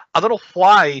 So I don't know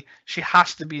why she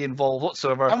has to be involved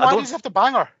whatsoever. And why does he have to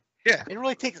bang her? Yeah, it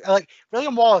really takes, like,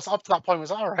 William Wallace up to that point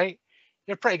was all right.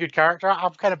 You're a pretty good character.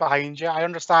 I'm kind of behind you. I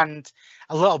understand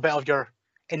a little bit of your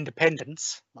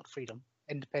independence, not freedom,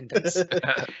 independence.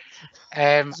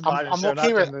 I'm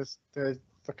okay with the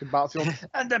fucking battlefield.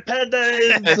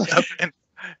 Independence.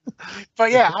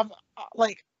 But yeah,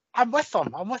 I'm with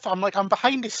him. I'm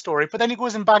behind his story, but then he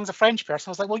goes and bangs a French person.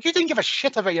 I was like, well, you didn't give a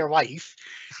shit about your wife.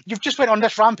 You've just went on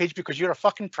this rampage because you're a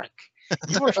fucking prick.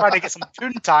 You were trying to get some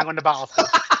poontang on the battlefield.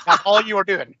 That's all you were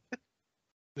doing.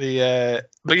 But yeah,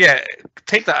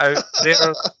 take that out.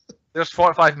 There's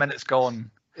 45 minutes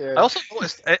gone. Yeah. I also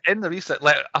noticed in the reset,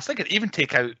 like, I was thinking even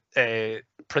take out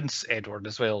Prince Edward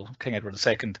as well, King Edward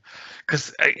II,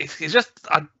 because he's just,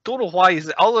 I don't know why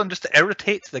he's, other than just to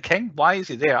irritate the king, why is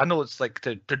he there? I know it's like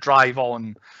to drive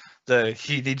on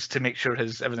he needs to make sure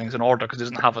everything's in order because he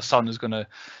doesn't have a son who's going to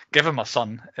give him a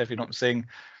son, if you know what I'm saying.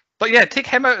 But yeah, take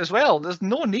him out as well. There's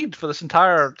no need for this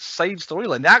entire side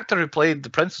storyline. The actor who played the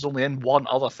prince is only in one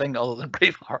other thing other than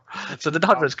Braveheart, so they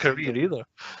didn't have his career either.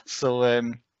 So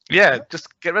yeah, just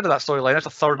get rid of that storyline. That's a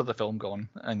third of the film gone,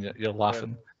 and you're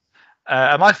laughing.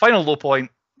 And my final low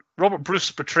point, Robert Bruce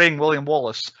betraying William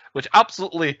Wallace, which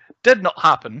absolutely did not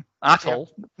happen at all.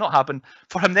 Not happen.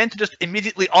 For him then to just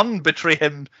immediately unbetray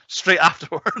him straight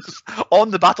afterwards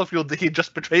on the battlefield that he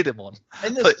just betrayed him on.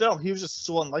 In this film, he was just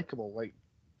so unlikable. Like,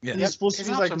 he's supposed to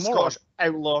be like a Scottish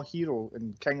outlaw hero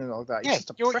and king and all that. He's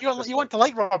you want to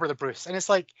like Robert the Bruce, and it's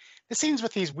like the scenes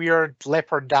with these weird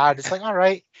leopard dad. It's like, all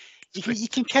right. You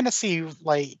can kind of see,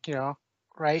 like, you know,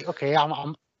 right, okay,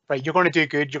 I'm right, you're going to do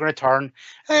good, you're going to turn.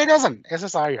 And it doesn't. It's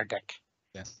just, you're a dick.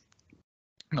 Yeah.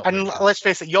 And let's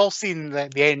face it, you all seen the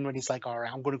end when he's like, "All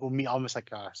right, I'm going to go meet him." It's like,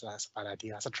 "Oh, so that's a bad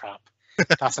idea. That's a trap.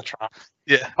 That's a trap."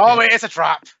 Yeah. Oh wait, it's a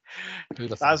trap.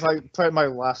 That's like putting my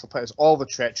last point is all the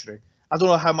treachery. I don't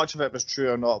know how much of it was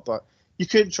true or not, but you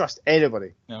couldn't trust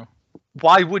anybody. No.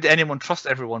 Why would anyone trust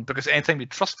everyone? Because anytime you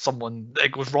trust someone,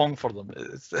 it goes wrong for them.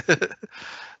 It's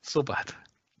so bad.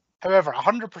 However,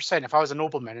 100%, if I was a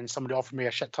nobleman and somebody offered me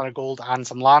a shit ton of gold and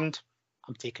some land,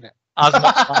 I'm taking it. As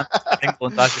much land in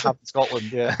England as you have in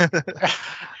Scotland, yeah.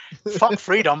 Fuck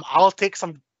freedom. I'll take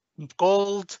some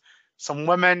gold, some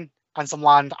women, and some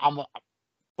land.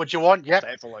 What you want? Yep.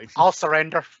 Definitely. I'll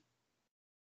surrender.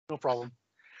 No problem.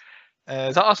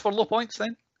 Is that us for low points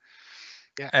then?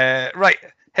 Yeah. Right.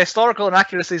 Historical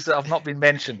inaccuracies that have not been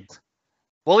mentioned.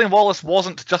 William Wallace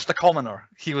wasn't just a commoner.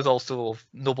 He was also of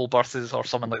noble births or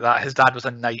something like that. His dad was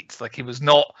a knight. Like, he was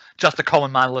not just a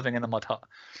common man living in a mud hut.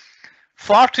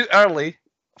 Far too early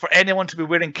for anyone to be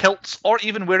wearing kilts or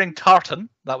even wearing tartan.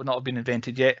 That would not have been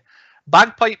invented yet.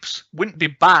 Bagpipes wouldn't be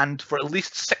banned for at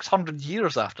least 600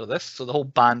 years after this. So the whole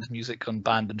band music on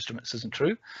band instruments isn't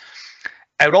true.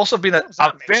 It would also have been a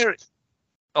very...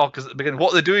 Oh, because at the beginning,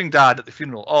 what are they doing, Dad, at the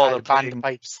funeral? Oh, they're playing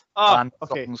pipes. Band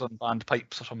songs on band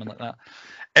pipes or something like that.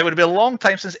 It would have been a long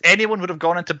time since anyone would have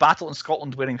gone into battle in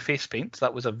Scotland wearing face paint.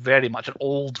 That was a very much an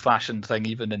old-fashioned thing,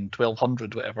 even in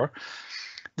 1200, whatever.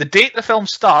 The date the film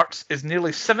starts is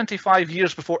nearly 75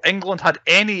 years before England had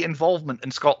any involvement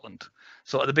in Scotland.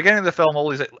 So at the beginning of the film, all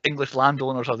these English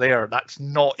landowners are there. That's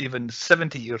not even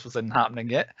 70 years within happening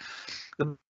yet.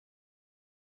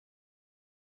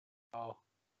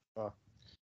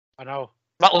 I know.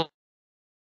 Battle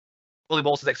William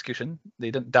Wallace's execution,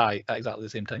 they didn't die at exactly the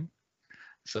same time.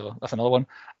 So that's another one.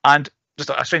 And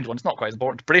just a strange one, it's not quite as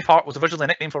important. Braveheart was originally a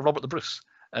nickname for Robert the Bruce.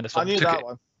 And I knew that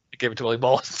one. It gave it to William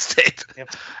Wallace instead.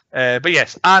 Yep. But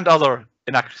yes, and other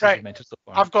inaccuracies right. you mentioned so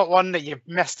far. I've got one that you've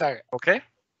missed out. Okay.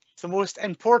 It's the most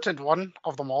important one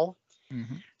of them all.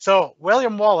 Mm-hmm. So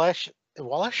William Wallace?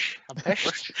 I'm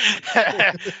pissed.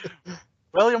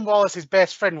 William Wallace's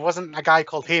best friend wasn't a guy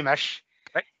called Hamish.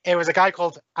 Right. It was a guy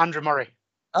called Andrew Murray.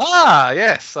 Ah,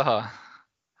 yes. Uh-huh.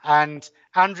 And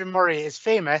Andrew Murray is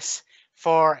famous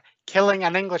for killing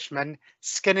an Englishman,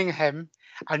 skinning him,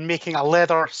 and making a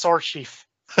leather sword sheath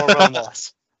for William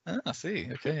Wallace. I see.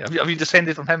 Okay. Have you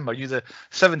descended from him? Are you the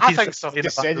 17th? I think so.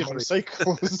 Descended from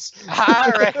cycles.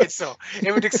 I reckon so.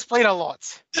 It would explain a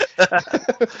lot.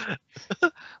 There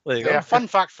you go. Fun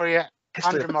fact for you.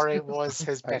 Andrew Murray was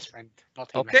his best friend, not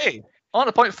Hamish. Okay. On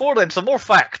to point 4 then. Some more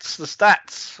facts. The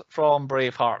stats from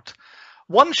Braveheart.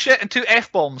 1 shit and 2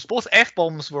 F-bombs. Both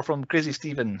F-bombs were from Crazy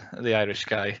Stephen, the Irish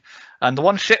guy. And the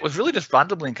 1 shit was really just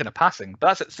randomly and kind of passing. But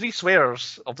that's it. 3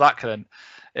 swears of that kind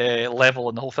of level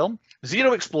in the whole film.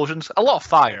 0 explosions. A lot of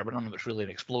fire, but none of it's really an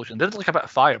explosion. They did like a bit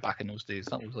of fire back in those days.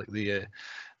 That was like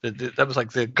that was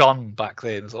like the gun back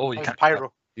then. It was, you can't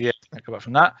pyro. Yeah, can't come back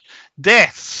from that.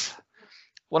 Deaths.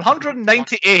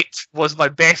 198 was my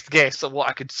best guess at what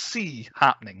I could see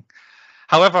happening.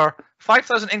 However,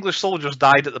 5,000 English soldiers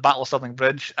died at the Battle of Stirling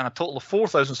Bridge, and a total of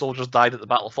 4,000 soldiers died at the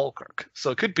Battle of Falkirk.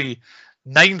 So it could be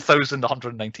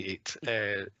 9,198,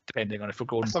 depending on if we're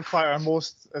going. That's not quite our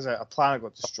most. Is it a planet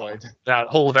got destroyed? The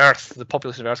whole of Earth, the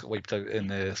population of Earth got wiped out in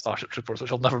the Starship Troopers,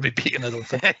 which will never be beaten, I don't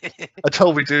think,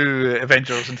 until we do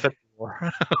Avengers Infinity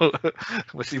War.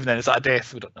 Which even then, is that a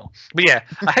death? We don't know. But yeah,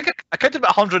 I think I counted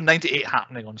about 198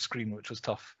 happening on screen, which was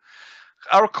tough.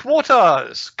 Our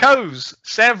quotas: cows,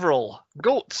 several;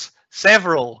 goats,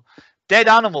 several; dead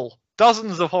animal,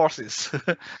 dozens of horses.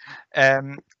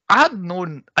 I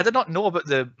did not know about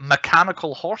the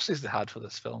mechanical horses they had for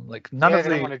this film. Like none of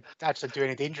they didn't want to actually do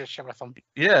any dangerous shit with them.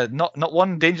 Yeah, not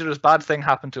one dangerous bad thing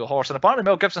happened to a horse. And apparently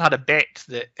Mel Gibson had a bet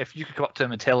that if you could come up to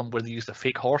him and tell him where they used a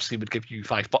fake horse, he would give you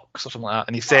 $5 or something like that.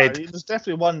 And he said, "There's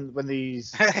definitely one when they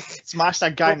smashed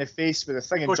that guy in the face with a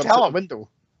thing and jumped out the window."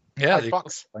 Yeah,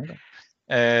 $5.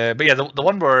 But yeah, the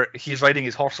one where he's riding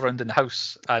his horse around in the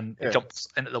house and it jumps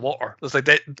into the water. It's like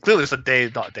clearly it's not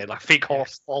dead, like a fake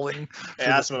horse falling. Yeah,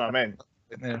 that's what I meant.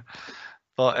 Yeah.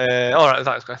 But all right, I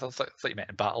thought you meant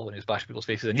in battle when he was bashing people's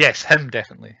faces. And yes, him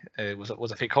definitely was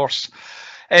a fake horse.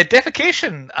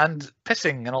 Defecation and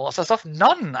pissing and all that sort of stuff.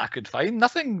 None I could find.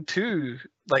 Nothing too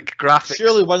like graphic.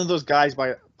 Surely one of those guys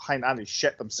behind Andy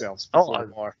shit themselves.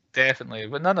 Oh, definitely.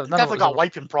 But none of definitely got a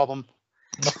wiping problem.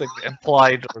 Nothing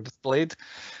implied or displayed.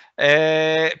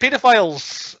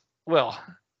 Paedophiles, well,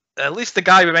 at least the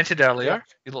guy we mentioned earlier,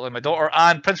 he looked like my daughter,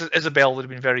 and Princess Isabel would have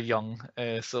been very young.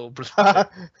 So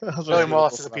William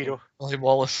Wallace is a pedo. William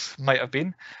Wallace might have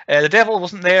been. The devil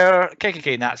wasn't there.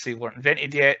 KKK Nazi weren't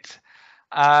invented yet.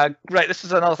 Right, this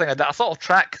is another thing I did. I thought I'll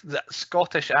track the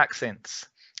Scottish accents.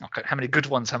 Okay, how many good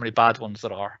ones, how many bad ones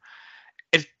there are.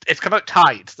 It's come out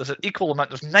tied. There's an equal amount.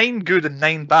 There's 9 good and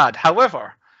 9 bad.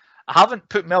 However, I haven't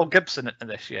put Mel Gibson into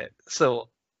this yet. So,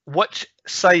 which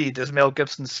side is Mel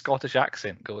Gibson's Scottish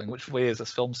accent going? Which way is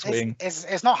this film swaying?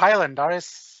 It's not Highlander.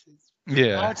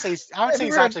 Yeah. I would say it's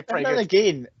actually pretty good.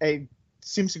 Again, it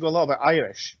seems to go a little bit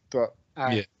Irish, but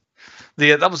yeah.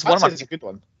 That was one of my a good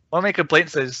one. One of my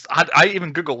complaints is I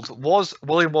even googled, was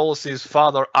William Wallace's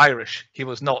father Irish? He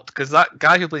was not, because that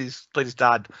guy who played his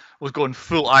dad was going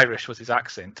full Irish with his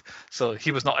accent, so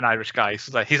he was not an Irish guy.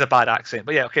 So he's a bad accent.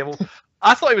 But yeah, okay. Well,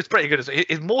 I thought he was pretty good.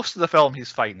 In most of the film, he's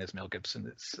fine as Mel Gibson.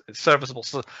 It's serviceable.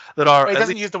 So there are. He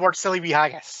doesn't use the word silly wee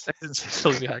haggis.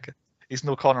 Silly wee haggis. He's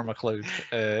no Connor McLeod.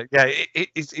 Yeah,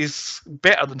 he's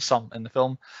better than some in the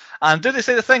film. And do they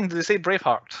say the thing? Do they say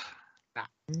Braveheart?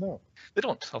 No. They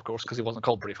don't, of course, because he wasn't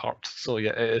called Braveheart. So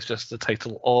yeah, it is just the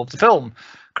title of the film.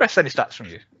 Chris, any stats from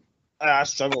you? I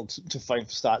struggled to find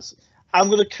stats. I'm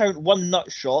going to count one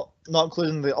nut shot, not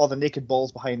including all the naked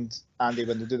balls behind Andy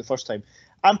when they do the first time.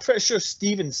 I'm pretty sure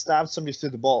Steven stabbed somebody through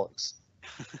the bollocks.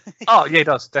 Oh, yeah, he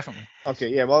does, definitely. Okay,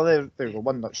 yeah, well, there we go,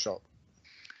 one nut shot.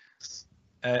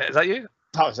 Is that you?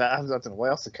 That was it. I don't know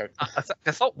what else to count.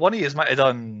 I thought one of you might have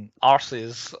done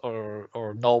arses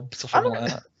or knobs or something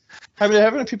like that. How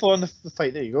many people on the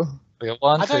fight? There you go. We got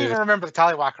one, I don't even remember the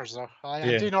tallywhackers though.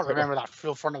 I do not remember that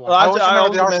full front of one. Well, I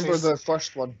always remember the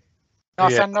first one. No,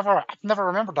 yeah. I've never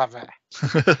remembered that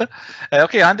bit.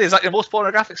 Okay, Andy, is that your most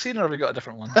pornographic scene, or have you got a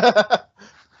different one?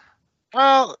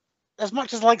 Well, as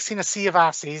much as I like seeing a sea of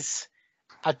asses,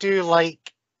 I do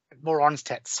like more orange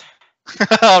tits.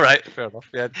 All right, fair enough.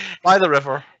 Yeah, by the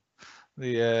river.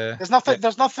 There's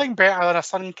nothing better than a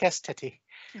sun-kissed titty.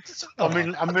 A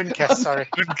moon kiss, sorry.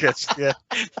 Moon kiss, yeah.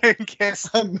 Moon kiss.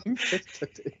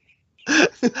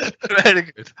 Very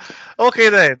good. Okay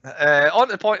then, on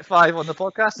to point 5 on the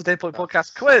podcast, the 10-point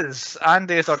podcast quiz.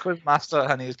 Andy is our quiz master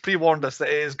and he's pre-warned us that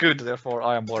it is good, therefore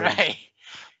I am worried. Right.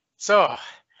 So,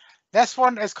 this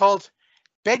one is called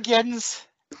Big Yins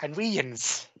and Wee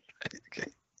Yins. Okay.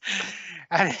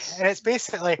 And it's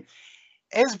basically,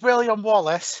 is William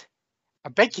Wallace a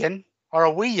big yin or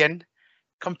a wee yin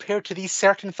compared to these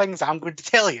certain things that I'm going to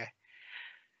tell you?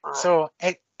 So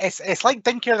it's like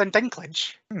Dinkier than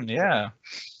Dinklage. Yeah.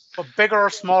 But bigger or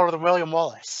smaller than William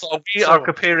Wallace. So we are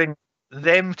comparing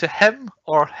them to him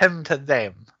or him to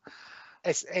them?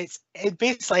 It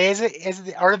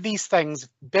basically are these things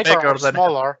bigger or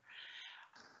smaller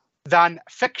than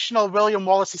fictional William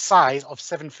Wallace's size of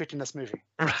 7 foot in this movie?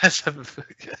 Right, 7 foot.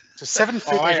 Yeah. So 7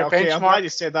 foot is your benchmark. I'm glad you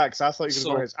said that because I thought you were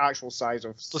going to his actual size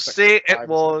of. So say it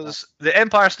was the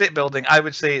Empire State Building. I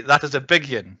would say that is a big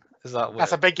yin. Is that what?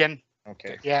 That's a big yin.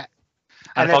 Okay. Yeah.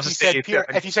 And if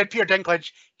you said Peter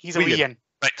Dinklage, he's a wee yin.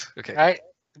 Right. Okay. Right.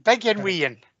 Big yin, wee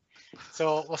yin.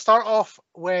 So we'll start off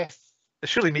with.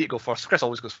 Surely me to go first. Chris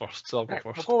always goes first, so I'll go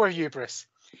first. We'll go with you, Bruce.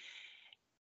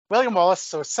 William Wallace,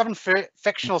 so 7 foot,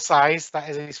 fictional size, that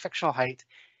is his fictional height.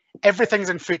 Everything's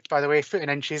in foot, by the way, foot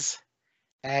and inches.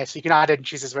 So you can add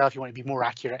inches as well if you want to be more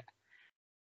accurate.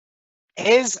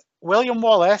 Is William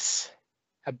Wallace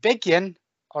a big yin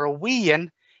or a wee yin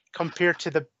compared to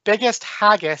the biggest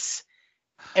haggis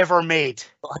ever made?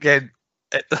 Again,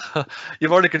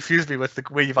 you've already confused me with the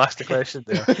way you've asked the question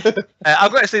there.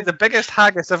 I'm going to say the biggest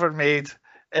haggis ever made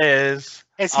is...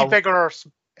 Is he bigger or...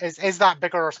 Is that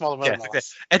bigger or smaller than William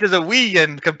Wallace? It is a wee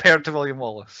yin compared to William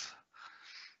Wallace.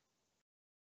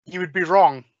 You would be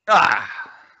wrong.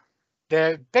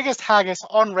 The biggest haggis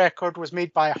on record was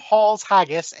made by Hall's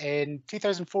Haggis in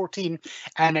 2014,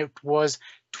 and it was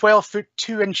 12 foot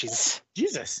 2 inches.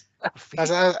 Jesus. That was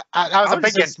a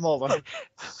big yin. Smaller.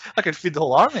 I could feed the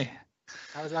whole army.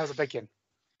 That was a big yin.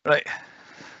 Right.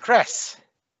 Chris,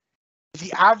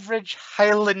 the average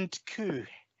Highland coo.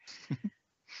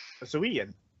 It's a wee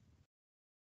yin.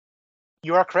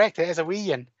 You are correct. It is a wee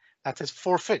yin. That is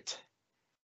 4 foot.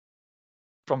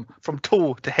 From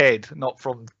toe to head, not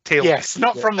from tail. Yes,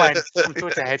 not from length, from toe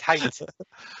to head height.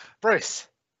 Bruce.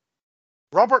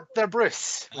 Robert the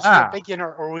Bruce. Was he a big yin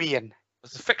or wee yin?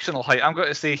 It's a fictional height. I'm going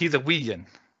to say he's a wee yin.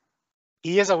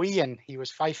 He is a wee yin. He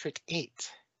was 5'8".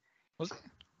 Was he?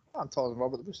 I'm taller than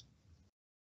Robert the Bruce.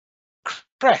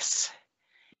 Chris.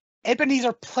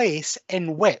 Ebenezer Place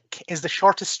in Wick is the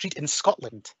shortest street in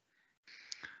Scotland.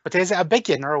 But is it a big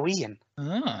yin or a wee yin?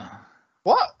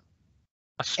 What?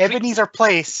 Ebenezer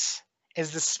Place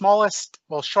is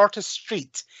the shortest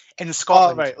street in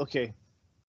Scotland. Oh, right, okay.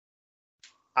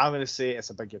 I'm going to say it's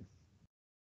a big yin.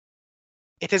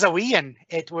 It is a wee yin.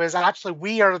 It was actually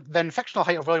weer than fictional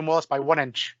height of William Wallace by 1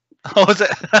 inch. Oh, was it?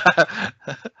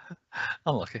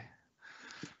 Unlucky.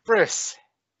 Bruce.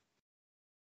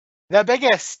 The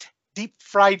biggest deep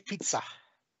fried pizza.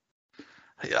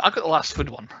 Yeah, I got the last food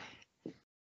one.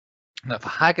 Now, if a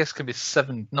haggis can be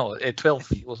 12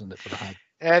 feet, wasn't it, for the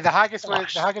haggis?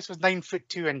 The haggis was 9 foot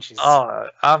 2 inches. Oh,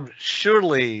 I'm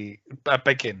surely a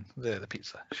biggin, the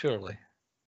pizza, surely.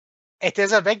 It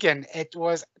is a big one. It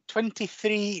was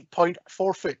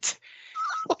 23.4 foot,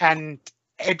 and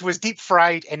it was deep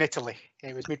fried in Italy.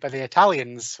 It was made by the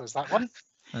Italians. Was that one?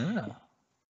 Oh.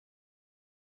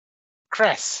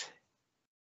 Chris.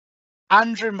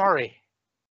 Andrew Murray.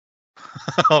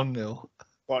 Oh no.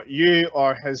 But you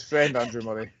are his friend, Andrew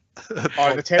Murray.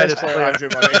 Or the tennis player, Andrew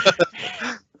Murray.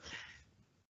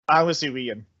 I would say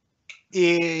Ian.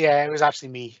 Yeah, it was actually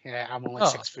me. I'm only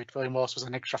 6 foot. William Wallace was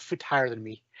an extra foot higher than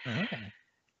me.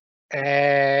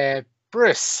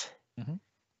 Bruce. Mm-hmm.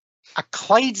 A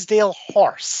Clydesdale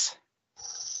horse.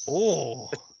 Oh.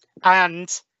 And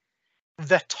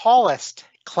the tallest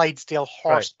Clydesdale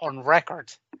horse on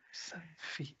record. 7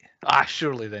 feet.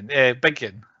 Surely then.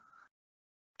 Biggin.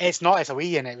 It's not, it's a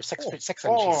wee, and it was 6 foot 6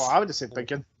 inches. Oh, I would have said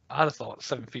Biggin. I'd have thought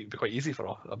 7 feet would be quite easy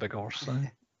for a big horse.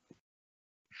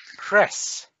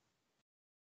 Chris.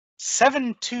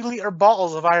 7 2-litre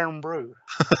bottles of Iron Brew.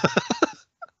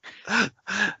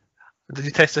 Did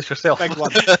you test this yourself? Big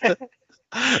one.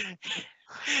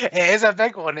 It is a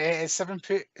big one. It is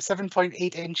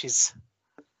 7.8 inches.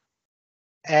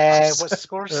 What's the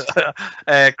scores?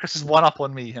 Chris is one up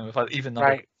on me, and we've had even number.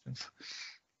 Right.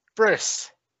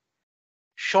 Bruce.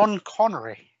 Sean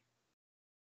Connery.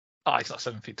 Oh, he's not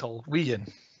 7 feet tall. Ian.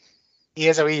 He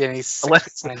is a wee, and he's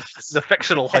 6 inches. The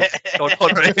fictional height. Sean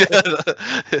Connery.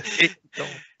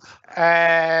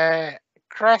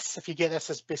 Chris, if you get this,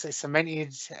 it's basically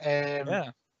cemented. Yeah.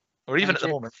 Or even at the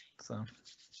moment. So.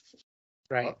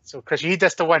 Right. So, Chris, you need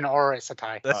this to win, or it's a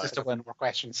tie. This is to win. More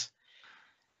questions.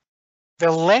 The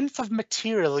length of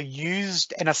material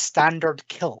used in a standard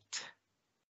kilt.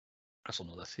 Chris will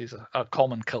know this. He's a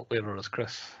common kilt wearer, as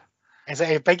Chris. Is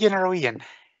it a big one or a wee one?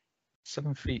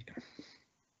 7 feet.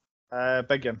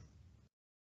 Biggin.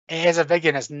 It is a big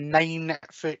one. It's 9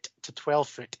 foot to 12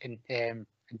 foot in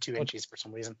 2 inches for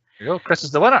some reason. There you go. Chris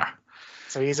is the winner.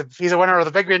 So he's a winner of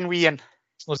the big one, wee one.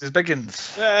 What's his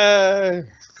biggins?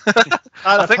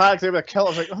 I packed there with a kilt.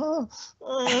 I was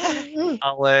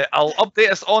like, I'll update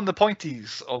us on the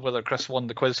pointies of whether Chris won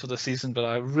the quiz for the season, but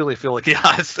I really feel like he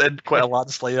has in quite a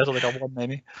landslide. I don't think I've won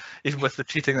many, even with the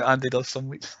cheating that Andy does some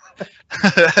weeks.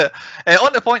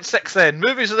 On to point 6 then.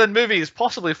 Movies within movies,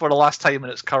 possibly for the last time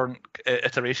in its current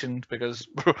iteration, because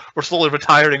we're slowly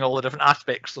retiring all the different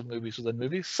aspects of movies within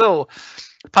movies. So,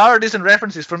 parodies and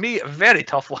references, for me, a very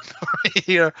tough one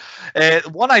here.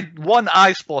 One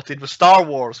I spotted was Star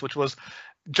Wars, which was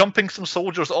jumping some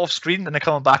soldiers off screen and then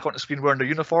coming back onto screen wearing their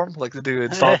uniform, like they do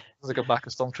in Star Wars. They go back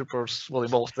as Stormtroopers.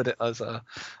 William Wallace did it as I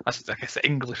guess the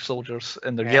English soldiers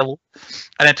in their yellow.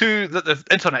 And then 2 that the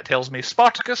internet tells me,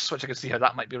 Spartacus, which I can see how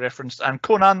that might be referenced, and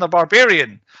Conan the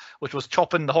Barbarian, which was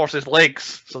chopping the horse's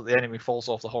legs so that the enemy falls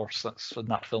off the horse. That's in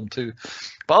that film too.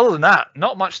 But other than that,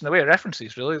 not much in the way of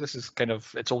references, really. This is kind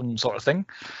of its own sort of thing.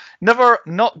 Never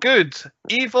not good.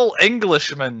 Evil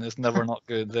Englishman is never not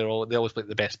good. They always play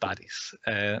the best baddies.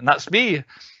 And that's me.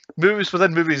 Movies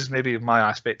within movies, maybe my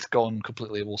aspect gone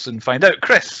completely. We'll soon find out.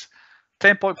 Chris,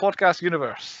 10 Point Podcast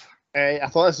Universe. I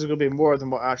thought this was going to be more than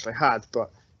what I actually had,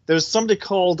 but there was somebody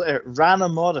called Rana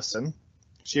Morrison.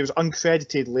 She was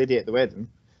uncredited lady at the wedding.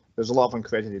 There's a lot of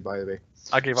uncredited, by the way.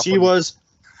 I gave up. She was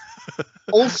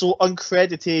also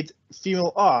uncredited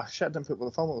female. Oh shit! I didn't put what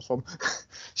the film was from.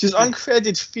 She's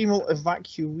uncredited female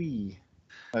evacuee.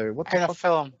 What kind of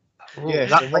film?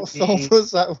 Yeah, what film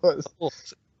was that?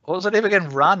 What was her name again?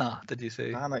 Rana, did you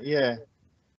say? Rana, yeah.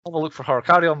 Have a look for her.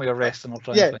 Carry on with your rest, and I'll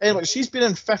try. Yeah. Anyway, she's been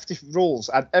in 50 roles,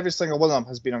 and every single one of them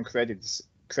has been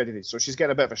uncredited. So she's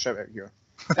getting a bit of a shout out here.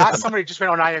 That's somebody who just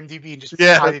went on IMDb and just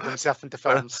added himself into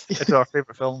films. Into our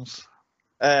favourite films.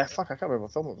 Fuck, I can't remember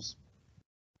what film it was.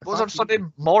 What was her son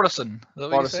name? Morrison. Is that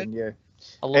what Morrison, you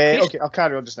yeah. Okay, I'll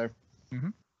carry on just now. Mm-hmm.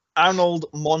 Arnold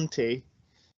Monte.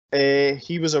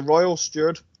 He was a royal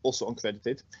steward, also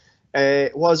uncredited.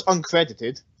 Was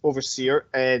uncredited overseer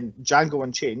in Django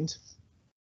Unchained.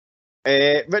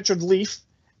 Richard Leaf,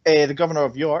 the governor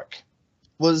of York,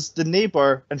 was the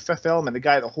neighbour in Fifth Element, the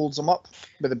guy that holds him up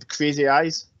with the crazy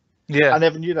eyes. Yeah. I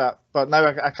never knew that, but now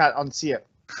I can't unsee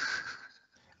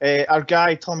it. Our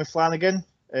guy, Tommy Flanagan,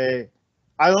 I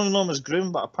only know him as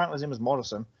Groom, but apparently his name is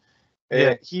Morrison.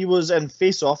 He was in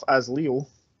Face Off as Leo.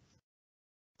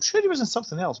 I'm sure he was in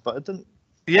something else, but it didn't.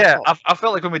 Yeah, I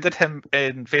felt like when we did him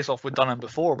in Face Off, we'd done him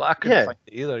before, but I couldn't find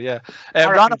it either. Yeah.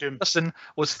 Rana Morrison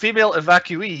was female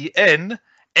evacuee in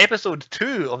episode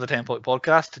 2 of the 10 Point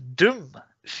Podcast, Doom.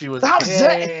 She was. That was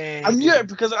it. I knew it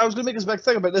because I was going to make this big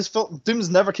thing about this film. Doom's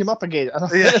never came up again, and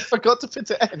I forgot to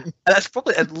put it in. And that's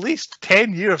probably at least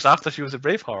 10 years after she was in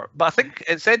Braveheart. But I think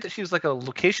it said that she was like a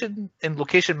location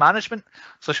management,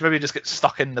 so she maybe just gets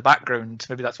stuck in the background.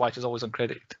 Maybe that's why she's always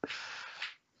uncredited.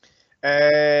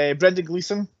 Brendan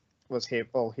Gleeson was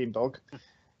Heimdall.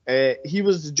 He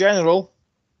was the general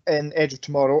in Edge of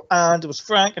Tomorrow, and it was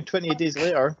Frank in 28 Days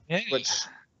Later, which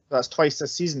that's twice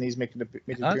this season he's making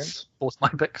appearance. Both my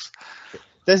picks.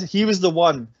 He was the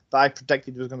one that I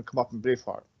predicted was going to come up in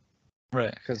Braveheart.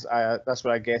 Right. Because that's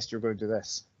what I guessed you were going to do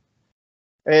this.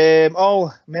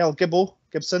 Mel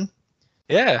Gibson.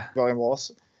 Yeah. William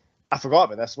Wallace. I forgot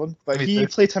about this one, but he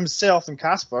played himself in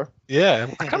Casper. Yeah.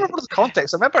 I can't remember the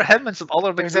context. I remember him and some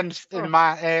other big. He was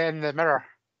in the mirror.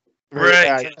 Right.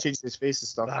 Yeah, he changed his face and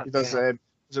stuff. He does.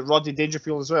 Is it Rodney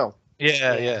Dangerfield as well?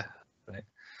 Yeah. Right.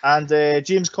 And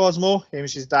James Cosmo,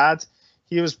 Hamish's dad,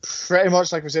 he was pretty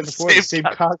much like we said before, the same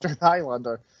character in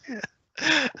Highlander.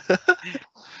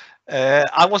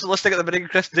 I wasn't listening at the beginning,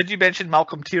 Chris. Did you mention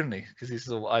Malcolm Tierney?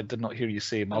 Because I did not hear you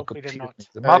say Malcolm Tierney.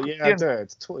 I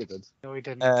did. Totally did. No, he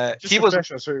didn't. He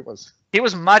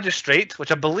was Magistrate,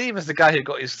 which I believe is the guy who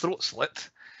got his throat slit.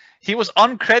 He was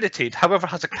uncredited, however,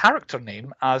 has a character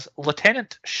name as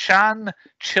Lieutenant Shan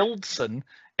Childson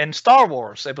in Star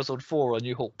Wars Episode 4: A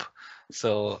New Hope.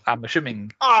 So I'm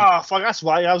assuming. Fuck, that's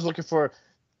why I was looking for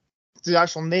the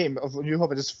actual name of A New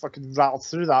Hope. I just fucking rattled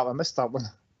through that. I missed that one.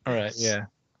 All right, yeah.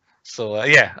 So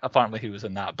apparently he was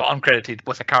in that, but uncredited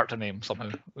with a character name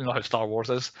somehow. We know how Star Wars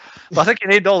is. But I think he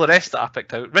named all the rest that I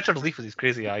picked out. Richard Leaf with his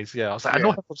crazy eyes. Yeah, I was like, I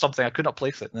know him from something. I could not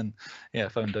place it, and then I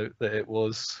found out that it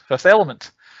was Fifth Element.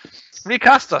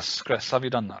 Recast us, Chris. Have you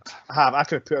done that? I have. I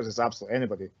could have put us as absolutely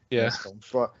anybody. Yeah. In this film.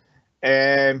 But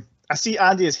I see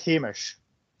Andy as Hamish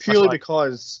purely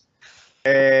because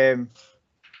I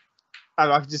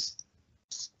could just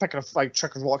picking up like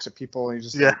tricking rocks at people and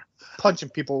he's just like, punching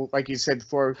people like you said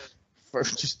before. For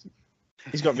just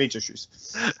he's got rage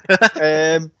issues.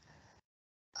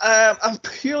 I'm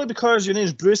purely because your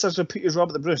name's Bruce. I was going to put you as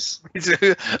Robert the Bruce.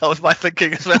 That was my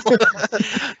thinking as well.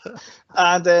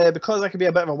 And because I could be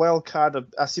a bit of a wild card,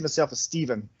 I see myself as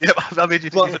Stephen. Yep, I made you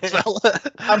think as well.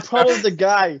 I'm probably the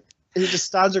guy who just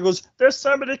stands there and goes, "There's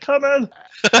somebody coming."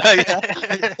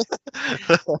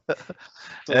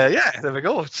 There we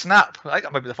go. Snap. I think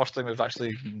that might be the first time we've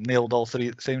actually nailed all three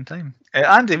at the same time.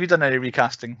 Andy, have you done any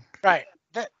recasting? Right.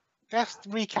 This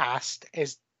recast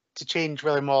is to change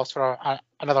William Wallace for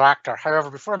another actor.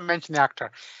 However, before I mention the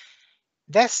actor,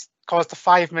 this caused a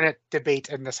 5-minute debate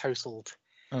in this household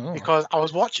because I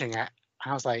was watching it and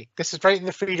I was like, this is right in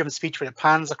the freedom of speech when it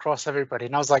pans across everybody.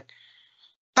 And I was like,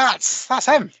 that's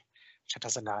him. Which it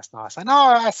doesn't know. It's not. I said,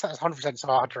 no, that's 100%. So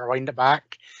I had to rewind it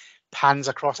back. Pans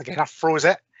across again. I froze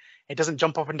it. It doesn't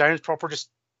jump up and down. It's proper. Just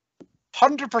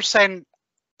 100%.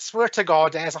 Swear to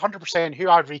God, it is 100% who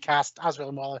I'd recast as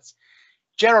William Wallace.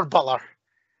 Gerard Butler.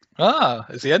 Ah,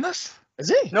 is he in this? Is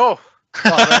he? No.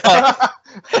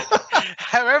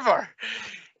 However,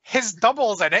 his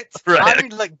double's in it. Right. I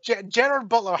mean, like Gerard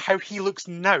Butler, how he looks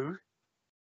now.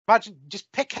 Imagine,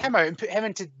 just pick him out and put him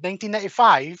into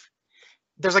 1995.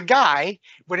 There's a guy,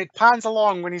 when it pans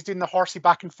along, when he's doing the horsey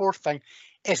back and forth thing,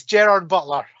 it's Gerard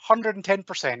Butler,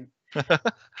 110%.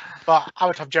 But I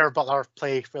would have Gerard Butler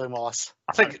play William Wallace.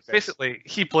 I think basically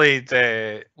he played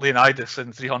Leonidas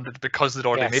in 300 because they'd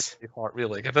already made the part.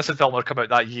 Really, if this film had come out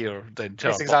that year, then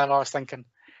Gerard that's exactly what I was thinking.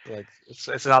 Like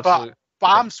it's an absolute. But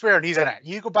I'm swearing he's in it.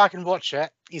 You go back and watch it.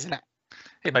 He's in it.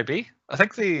 It might be. I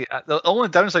think the only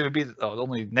downside would be, the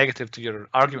only negative to your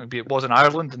argument would be it was in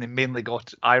Ireland and they mainly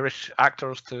got Irish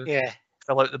actors to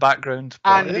fill out the background.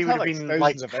 And he would have been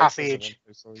like half age.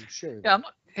 So sure. Yeah,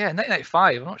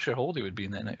 1995. I'm not sure how old he would be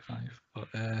in 1995.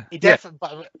 But, he definitely.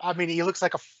 But I mean, he looks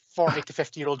like a 40 to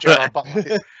 50-year-old Gerard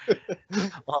Butler.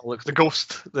 Well, look, the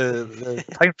ghost, the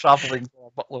time traveling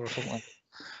Butler or something.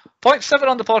 Point 7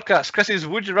 on the podcast. Chris's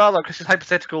would you rather? Chris's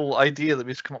hypothetical idea that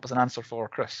we've come up with an answer for.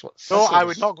 Chris, No, I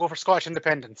would not go for Scottish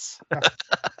independence.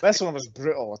 This one was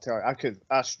brutal. I tell you,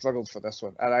 I struggled for this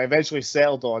one, and I eventually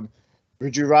settled on: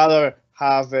 would you rather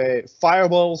have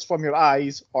fireballs from your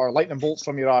eyes or lightning bolts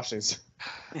from your arses?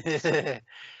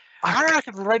 I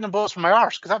reckon lightning bolts from my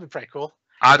arse because that'd be pretty cool.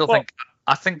 I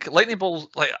think lightning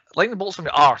bolts from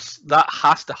your arse, that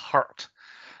has to hurt.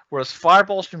 Whereas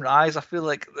fireballs from your eyes, I feel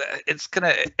like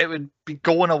it would be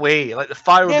going away. Like the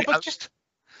fire would be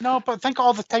out. But think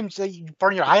all the times that you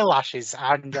burn your eyelashes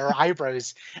and your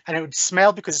eyebrows, and it would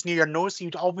smell because it's near your nose, so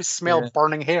you'd always smell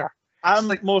burning hair.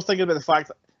 I'm more thinking about the fact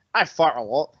that I fart a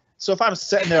lot, So if I'm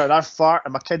sitting there and I fart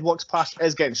and my kid walks past,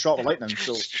 it's getting shot with lightning.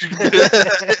 So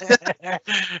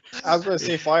I was going to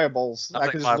say fireballs. I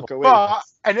could just look away. But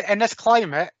in this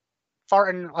climate,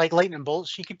 farting like lightning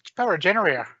bolts, you could power a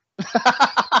generator.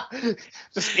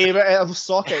 Just aim it out of a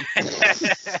socket.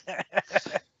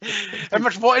 How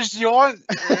much wattage do you want?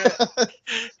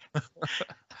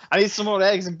 I need some more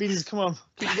eggs and beans. Come on.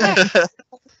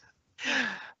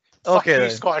 Okay, then.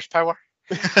 Scottish power.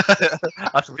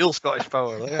 That's real Scottish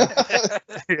power.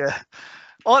 Yeah.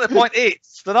 On to point 8,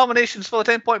 the nominations for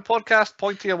the 10-Point Podcast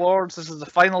Pointy Awards. This is the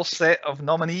final set of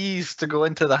nominees to go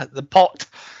into the pot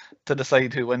to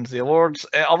decide who wins the awards.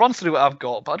 I'll run through what I've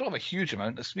got, but I don't have a huge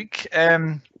amount this week.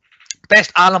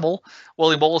 Best animal,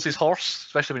 William Wallace's horse,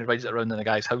 especially when he rides it around in the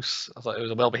guy's house. I thought it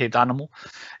was a well-behaved animal.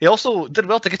 He also did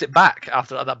well to get it back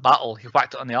after that battle. He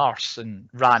whacked it on the arse and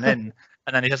ran in,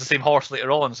 and then he has the same horse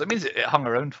later on, so it means it hung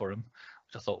around for him,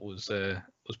 which I thought was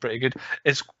pretty good.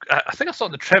 I think I saw it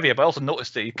in the trivia, but I also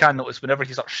noticed that you can notice whenever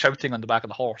he starts shouting on the back of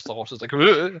the horse is like,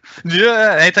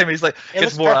 yeah. Anytime he's like,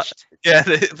 gets more,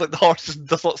 it's like the horse just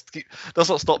does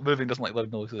not stop moving, doesn't like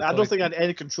loud noises. I don't think I had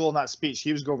any control in that speech.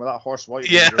 He was going with that horse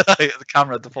white. Yeah, the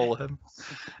camera had to follow him.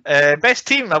 Best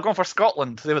team, I've gone for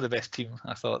Scotland. They were the best team.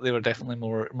 I thought they were definitely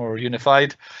more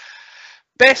unified.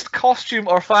 Best costume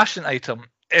or fashion item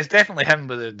is definitely him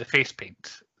with the face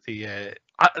paint.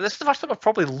 This is the first time I've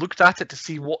probably looked at it to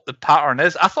see what the pattern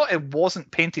is. I thought it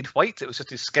wasn't painted white, it was just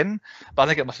his skin, but I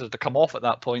think it must have come off at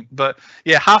that point. But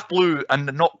yeah, half blue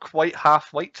and not quite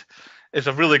half white is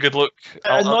a really good look. It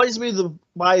annoys me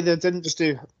why they didn't just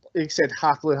do, like you said,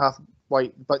 half blue, half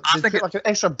white, but they put like an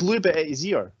extra blue bit at his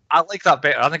ear. I like that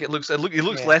better. I think he looks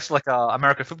less like a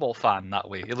American football fan that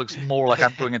way. It looks more like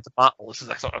I'm going into battle. This is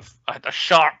a sort of a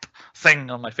sharp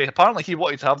thing on my face. Apparently he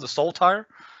wanted to have the saltire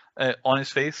on his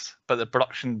face, but the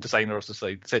production designers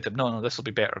said to him, no, this will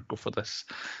be better, go for this.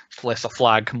 It's less a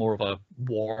flag, more of a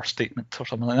war statement or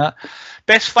something like that.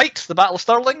 Best fight, the Battle of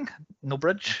Stirling, no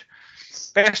bridge.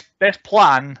 Best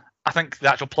plan, I think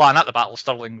the actual plan at the Battle of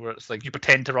Stirling, where it's like you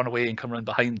pretend to run away and come around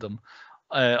behind them.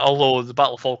 Although the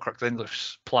Battle of Falkirk, the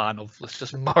English plan of let's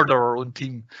just murder our own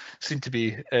team, seemed to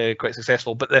be quite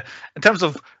successful. But in terms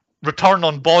of return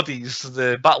on bodies,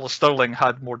 the Battle of Stirling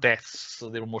had more deaths, so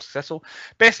they were more successful.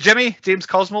 Best Jimmy, James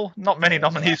Cosmo. Not many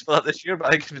nominees for that this year, but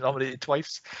I think he's been nominated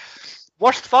twice.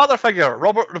 Worst father figure,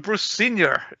 Robert the Bruce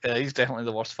Sr. He's definitely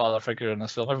the worst father figure in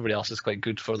this film. Everybody else is quite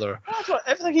good for their...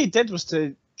 Everything he did was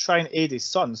to try and aid his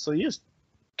son, so he was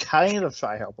kind of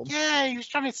trying to help him. Yeah, he was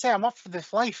trying to set him up for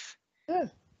this life. Yeah.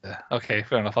 Okay,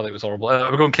 fair enough. I think it was horrible.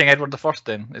 We're going King Edward I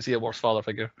then. Is he a worst father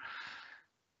figure?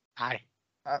 Aye.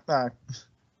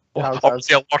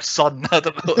 Obviously a worse son. I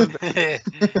don't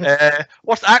know.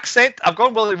 Worst accent? I've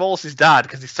gone William Wallace's dad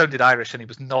because he sounded Irish and he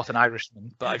was not an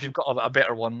Irishman. But if you've got a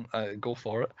better one, go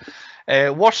for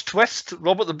it. Worst twist?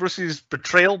 Robert the Bruce's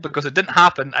betrayal, because it didn't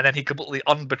happen and then he completely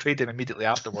unbetrayed him immediately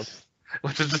afterwards,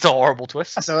 which is just a horrible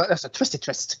twist. That's a twisty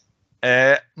twist.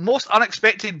 Most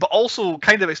unexpected, but also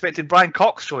kind of expected, Brian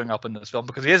Cox showing up in this film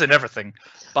because he is in everything.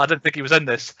 But I didn't think he was in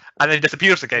this, and then he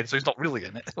disappears again, so he's not really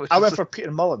in it. I went for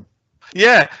Peter Mullen.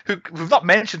 Yeah, who we've not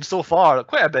mentioned so far.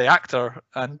 Quite a big actor,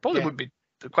 and probably would be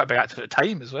quite a big actor at the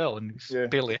time as well. And he's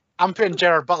barely. I'm putting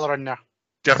Gerard Butler in there.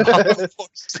 Gerard Butler, of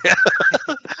course,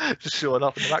 just showing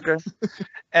up in the background.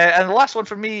 And the last one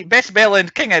for me, best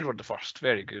Bellend, King Edward I.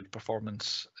 Very good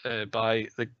performance by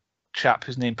the chap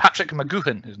whose name Patrick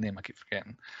McGoohan, whose name I keep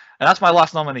forgetting. And that's my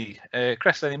last nominee.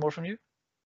 Chris, any more from you?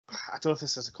 I don't know if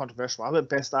this is a controversial. I went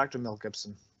best actor Mel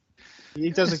Gibson. He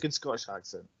does a good Scottish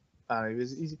accent. He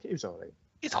was all right.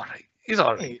 He's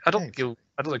all right. I don't think he'll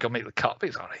make the cut, but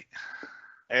he's all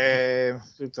right.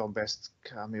 We've done best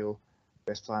cameo,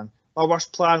 best plan. My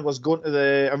worst plan was going to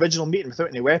the original meeting without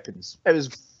any weapons. It was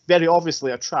very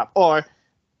obviously a trap. Or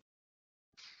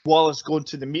Wallace going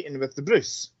to the meeting with the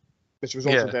Bruce, which was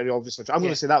also very obviously a trap. I'm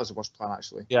going to say that was the worst plan,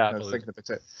 actually. Yeah, I was thinking about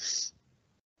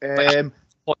it.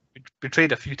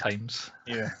 Betrayed a few times.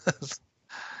 Yeah.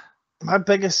 My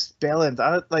biggest Bellend,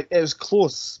 it was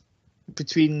close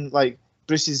between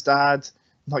Bruce's dad,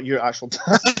 not your actual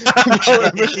dad.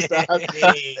 Bruce's dad.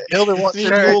 You'll be watching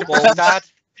Snowball, Dad.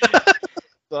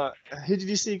 But who did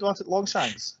you say got it?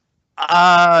 Longshanks.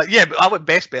 Yeah, but I went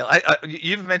best Bellend.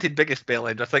 You've invented biggest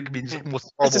Bellend. I think means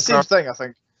most. It's the same thing, I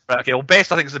think. Right, okay. Well,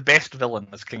 best I think is the best villain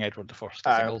is King Edward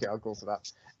I. Okay, I'll go for that.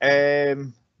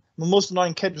 My most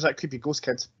annoying kid was that creepy ghost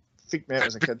kid. Freaked me out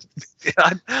as a kid.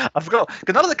 Yeah, I forgot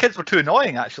because none of the kids were too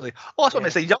annoying actually. Oh, that's what I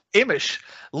say. Young Hamish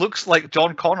looks like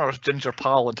John Connor's ginger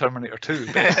pal in Terminator 2.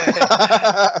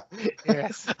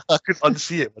 Yes, I could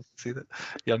unsee it when I see that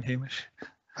young Hamish.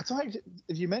 I don't think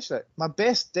if you mentioned it. My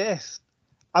best death,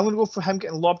 I'm going to go for him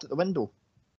getting lobbed at the window.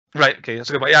 Right, okay, that's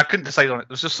a good one. Yeah, I couldn't decide on it.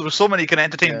 There was so many kind of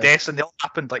entertaining deaths, and they all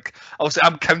happened. Like,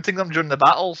 I'm counting them during the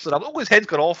battles, and his head's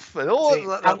gone off. And,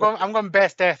 I'm going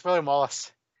best death, William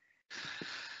Wallace.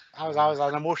 That was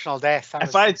an emotional death.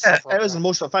 It was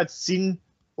emotional. If I'd seen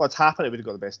what's happened, it would have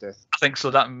got the best death. I think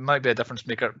so. That might be a difference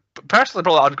maker. But personally,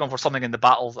 probably I'd have gone for something in the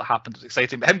battles that happened. It was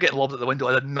exciting, but him getting lobbed at the window,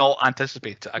 I did not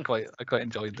anticipate it. I quite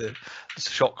enjoyed the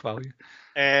shock value.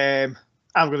 I'm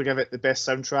going to give it the best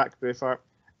soundtrack, Braveheart.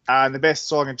 And the best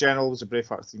song in general was the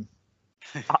Braveheart theme.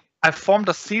 I formed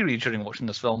a theory during watching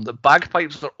this film that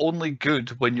bagpipes are only good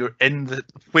when you're in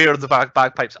where the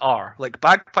bagpipes are. Like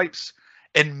bagpipes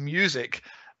in music,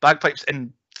 bagpipes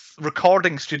in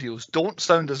recording studios don't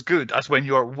sound as good as when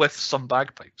you're with some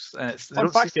bagpipes. And in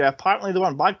fact, apparently they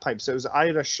weren't bagpipes. It was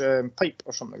Irish pipe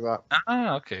or something like that.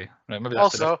 Ah, okay. Right, maybe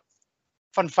that's also,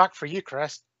 fun fact for you,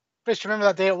 Chris. Chris, remember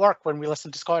that day at work when we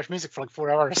listened to Scottish music for like 4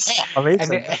 hours?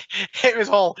 Amazing. And it was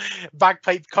all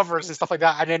bagpipe covers and stuff like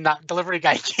that. And then that delivery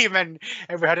guy came in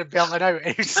and we had it belting out.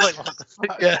 And he was just like, what the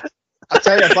fuck? Yeah. I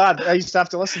tell you, bad. I used to have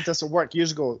to listen to this at work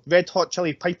years ago. Red Hot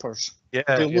Chili Pipers. Yeah.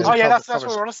 Oh, yeah, that's what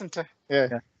we were listening to.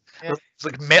 Yeah. It's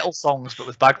like metal songs, but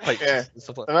with bagpipes. Yeah. And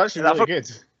stuff like They're actually really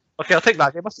good. Okay, I'll take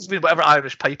that. It must have been whatever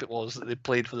Irish pipe it was that they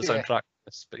played for the soundtrack.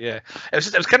 But yeah, it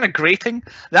was kind of grating.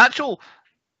 The actual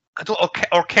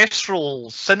orchestral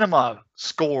cinema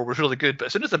score was really good, but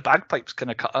as soon as the bagpipes kind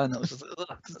of cut in, it was just,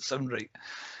 doesn't sound right.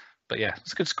 But yeah,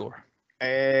 it's a good score.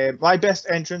 My best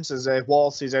entrance is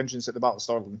Wallace's entrance at the Battle of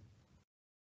Stirling.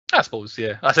 I suppose,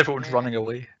 yeah. That's everyone's running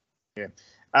away. Yeah.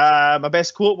 My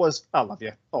best quote was, "I love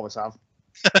you, always have."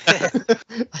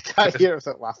 I can't hear it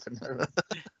without laughing.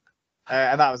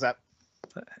 And that was it.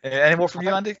 Any more from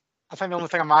you, Andy? I think the only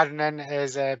thing I'm adding in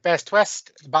is best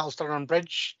twist. The Battle of Stirling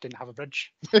Bridge didn't have a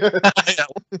bridge. Didn't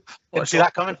see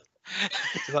that coming.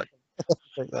 Like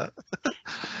that.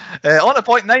 On to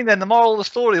point 9 then, the moral of the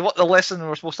story, what the lesson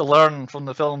we're supposed to learn from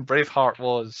the film Braveheart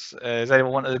was. Does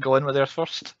anyone want to go in with theirs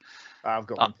first? I've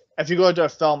got one. If you're going to do a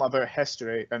film about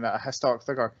history and a historic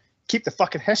figure, keep the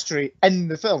fucking history in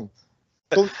the film.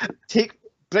 Don't take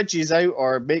bridges out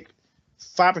or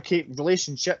fabricate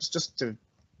relationships just to.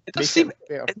 It does seem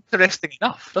interesting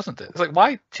enough, doesn't it? It's like,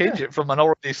 why change it from an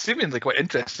already seemingly quite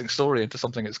interesting story into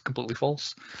something that's completely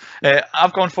false?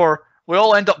 I've gone for, we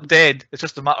all end up dead. It's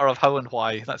just a matter of how and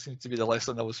why. That seems to be the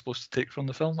lesson I was supposed to take from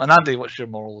the film. And Andy, what's your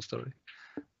moral of the story?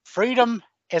 Freedom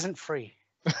isn't free.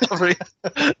 That's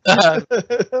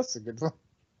a good one.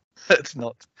 It's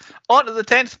not. On to the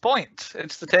 10th point.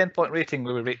 It's the 10-point rating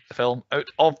where we rate the film out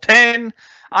of 10.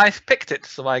 I've picked it,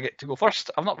 so I get to go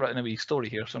first. I've not written a wee story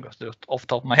here, so I'm going to do it off the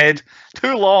top of my head.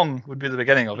 Too long would be the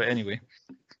beginning of it anyway.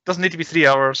 Doesn't need to be 3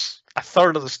 hours. A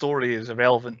third of the story is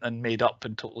irrelevant and made up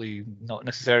and totally not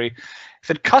necessary. If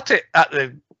I'd cut it at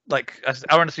the an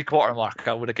hour and 3/4 mark,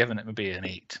 I would have given it maybe an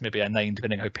 8, maybe a 9,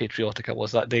 depending how patriotic I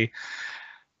was that day.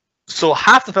 So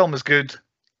half the film is good.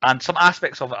 And some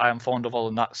aspects of it I am fond of, all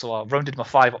in that, so I've rounded my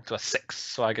 5 up to a 6,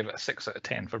 so I give it a 6 out of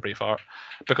 10 for Braveheart,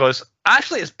 because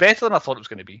actually it's better than I thought it was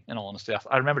going to be, in all honesty.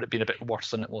 I remembered it being a bit worse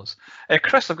than it was.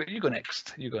 Chris, I've got you go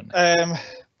next.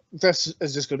 This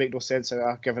is just going to make no sense,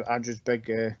 given Andrew's big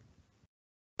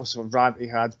rant he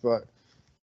had, but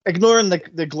ignoring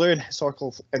the glaring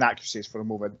historical inaccuracies for a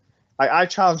moment, I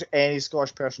challenge any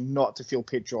Scottish person not to feel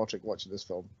patriotic watching this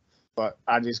film, but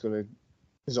Andy's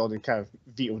already kind of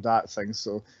vetoed that thing.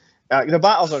 So the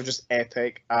battles are just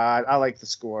epic, and I like the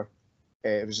score.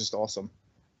 It was just awesome.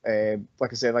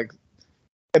 Like I said, like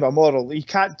in my moral, you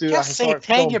can't do just a historic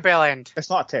film. You bell end. It's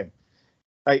not a 10.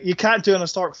 Like, you can't do an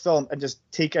historic film and just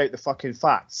take out the fucking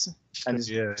facts and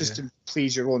just to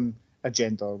please your own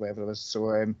agenda or whatever it is.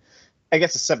 So I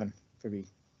guess a 7 for me.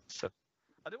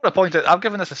 I do want to point out, I've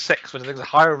given this a 6, which I think is a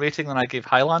higher rating than I gave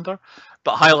Highlander.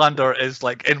 But Highlander is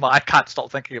like, I can't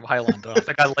stop thinking of Highlander. I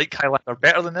think I like Highlander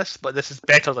better than this, but this is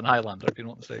better than Highlander, if you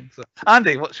know what I'm saying. So,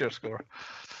 Andy, what's your score?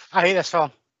 I hate this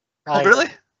film. Oh, really?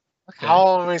 Okay. I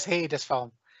always hated this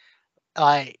film.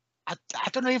 I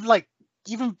don't know,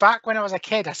 even back when I was a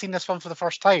kid, I seen this film for the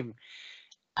first time.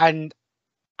 And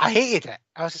I hated it.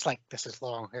 I was just like, this is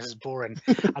long. This is boring.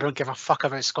 I don't give a fuck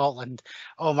about Scotland.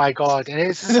 Oh my god! And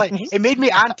it's just like, it made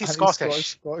me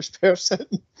anti-Scottish. Scottish person.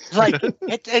 Like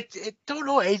it don't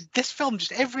know. This film,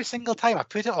 just every single time I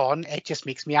put it on, it just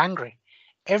makes me angry.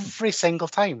 Every single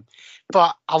time.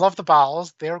 But I love the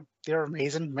battles. They're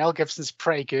amazing. Mel Gibson's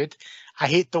pretty good. I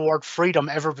hate the word freedom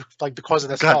because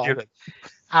of this film. I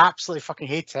absolutely fucking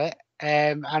hate it.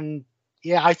 And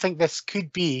yeah, I think this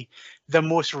could be the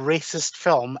most racist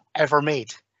film ever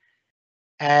made.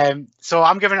 So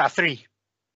I'm giving it a 3.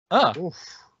 Oh.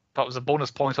 that was a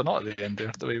bonus point or not at the end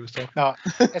there, the way he was talking. No,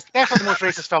 it's definitely the most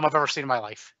racist film I've ever seen in my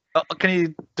life. Can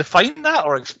you define that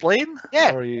or explain?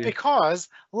 Yeah, or because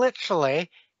literally,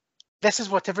 this is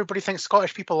what everybody thinks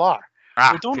Scottish people are.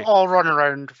 Ah, we don't okay. all run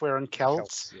around wearing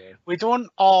kilts. Yeah. We don't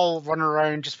all run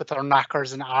around just with our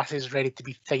knackers and asses ready to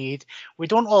be thingied. We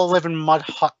don't all live in mud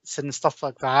huts and stuff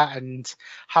like that and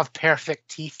have perfect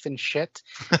teeth and shit.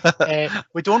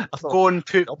 We don't go and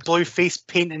put blue face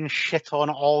paint and shit on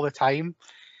all the time.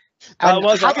 And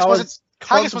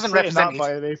Haggis wasn't represented.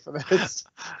 By the way, for this.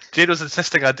 Jade was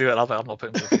insisting I do it. I'm not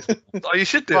putting blue face paint on. Oh, you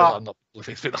should do it. I'm not blue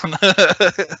face paint on.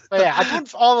 But yeah, I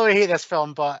don't all the way hate this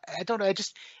film, but I don't know.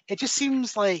 It just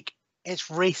seems like it's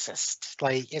racist.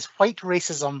 Like it's white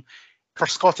racism for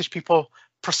Scottish people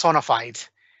personified.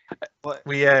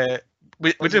 We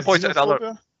do point out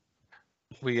another.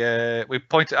 We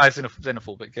point out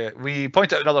xenophobic. Yeah. We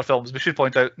point out in other films. We should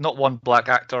point out not one black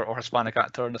actor or Hispanic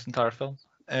actor in this entire film.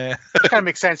 It kind of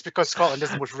makes sense because Scotland is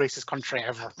the most racist country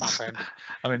ever, my friend.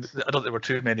 I mean, I don't think there were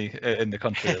too many in the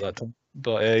country at that time,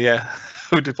 but yeah,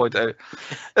 we do point out.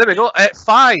 There we go.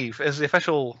 5 is the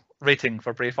official rating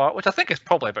for Braveheart, which I think is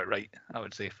probably about right. I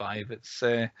would say 5. It's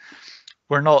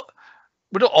we're not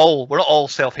all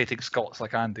self-hating Scots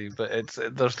like Andy, but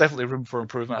there's definitely room for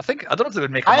improvement. I don't know if they would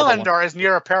make Highlander is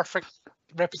near a perfect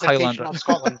representation of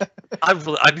Scotland.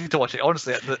 I need to watch it.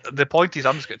 Honestly, the point is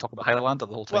I'm just going to talk about Highlander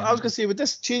the whole time. Well, I was going to say, would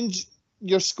this change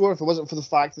your score if it wasn't for the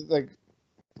fact that like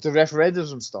the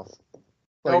referendums and stuff,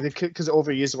 like because it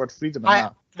overused the word freedom and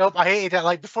that. Nope, I hated it.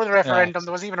 Like before the referendum,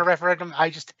 there wasn't even a referendum.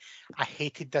 I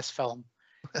hated this film.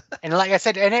 And like I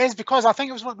said, and it is because I think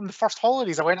it was one of the first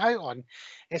holidays I went out on.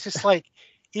 It's just like,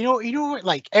 you know,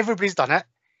 like everybody's done it.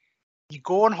 You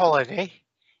go on holiday.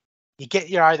 You get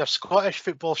your either Scottish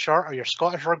football shirt or your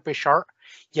Scottish rugby shirt.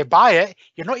 You buy it.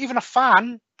 You're not even a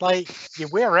fan. Like, you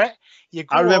wear it. You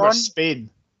go I remember on.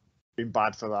 Spain being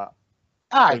bad for that.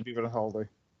 Aye. We were on holiday.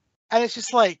 And it's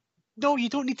just like, no, you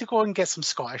don't need to go and get some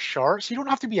Scottish shirts. You don't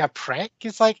have to be a prick.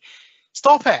 It's like,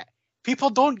 stop it.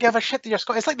 People don't give a shit that you're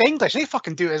Scottish. It's like the English. They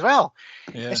fucking do it as well.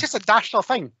 Yeah. It's just a national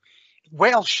thing.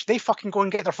 Welsh, they fucking go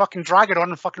and get their fucking dragon on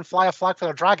and fucking fly a flag for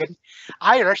their dragon.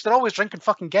 Irish, they're always drinking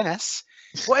fucking Guinness.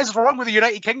 What is wrong with the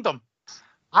United Kingdom?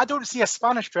 I don't see a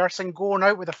Spanish person going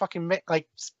out with a fucking like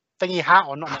thingy hat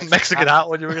on. Not Mexican hat.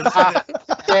 What you were going to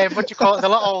say? What do you call it? The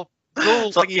little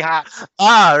roll thingy hats.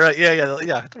 Ah, right. Yeah. I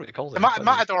don't really call it. The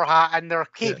Matador hat and their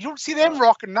cape. Yeah. You don't see them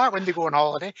rocking that when they go on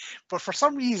holiday. But for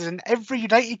some reason, every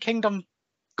United Kingdom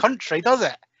country does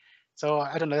it. So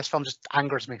I don't know. This film just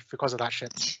angers me because of that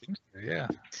shit. Yeah.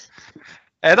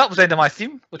 That was the end of my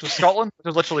theme, which was Scotland, which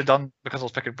was literally done because I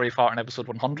was picking Braveheart in episode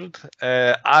 100.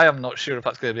 I am not sure if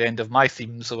that's going to be the end of my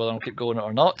theme, so whether I'll keep going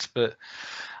or not, but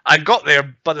I got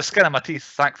there by the skin of my teeth.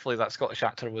 Thankfully, that Scottish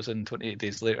actor was in 28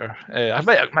 Days Later. I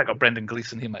might have got Brendan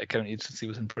Gleeson. He might have counted since he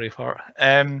was in Braveheart.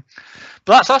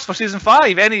 But that's us for season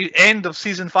 5. Any end of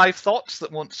season 5 thoughts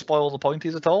that won't spoil the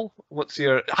pointies at all? What's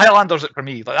your Highlander's it for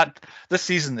me? Like that, this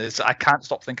season is I can't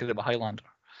stop thinking about Highlander.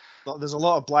 There's a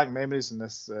lot of blank memories in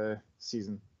this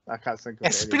season. I can't think of it.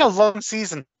 It's been a long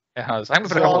season. It has. I think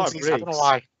it's been a long season. I don't know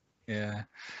why. Yeah.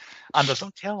 And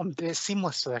don't tell them. It's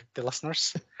seamless to the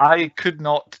listeners. I could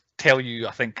not tell you,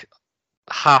 I think,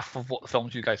 half of what the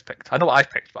films you guys picked. I know what I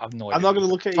picked, but I have no idea. I'm not going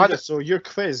to look at either, so your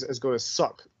quiz is going to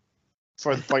suck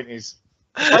for the pointies.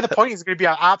 Why the pointies is going to be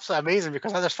absolutely amazing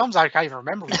because there's films I can't even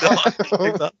remember.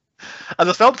 And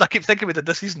the films I keep thinking we did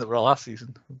this season that were last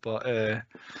season. But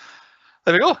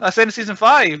there we go. That's the end of season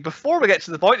 5. Before we get to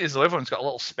the pointies, though, everyone's got a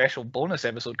little special bonus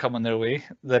episode coming their way.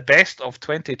 The best of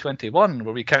 2021,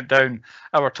 where we count down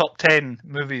our top 10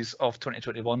 movies of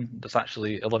 2021. There's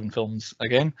actually 11 films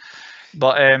again.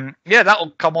 But yeah, that'll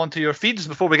come onto your feeds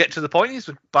before we get to the pointies,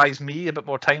 which buys me a bit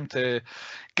more time to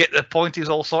get the pointies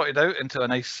all sorted out into a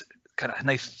nice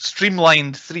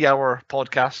streamlined 3-hour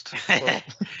podcast.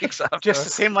 Just the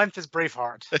same length as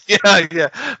Braveheart.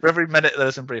 Yeah. For every minute there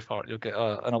is in Braveheart, you'll get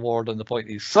an award on the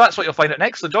pointies. So that's what you'll find out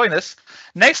next. So join us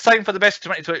next time for the best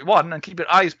of 2021 and keep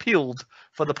your eyes peeled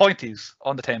for the pointies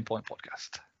on the 10 Point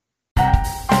Podcast.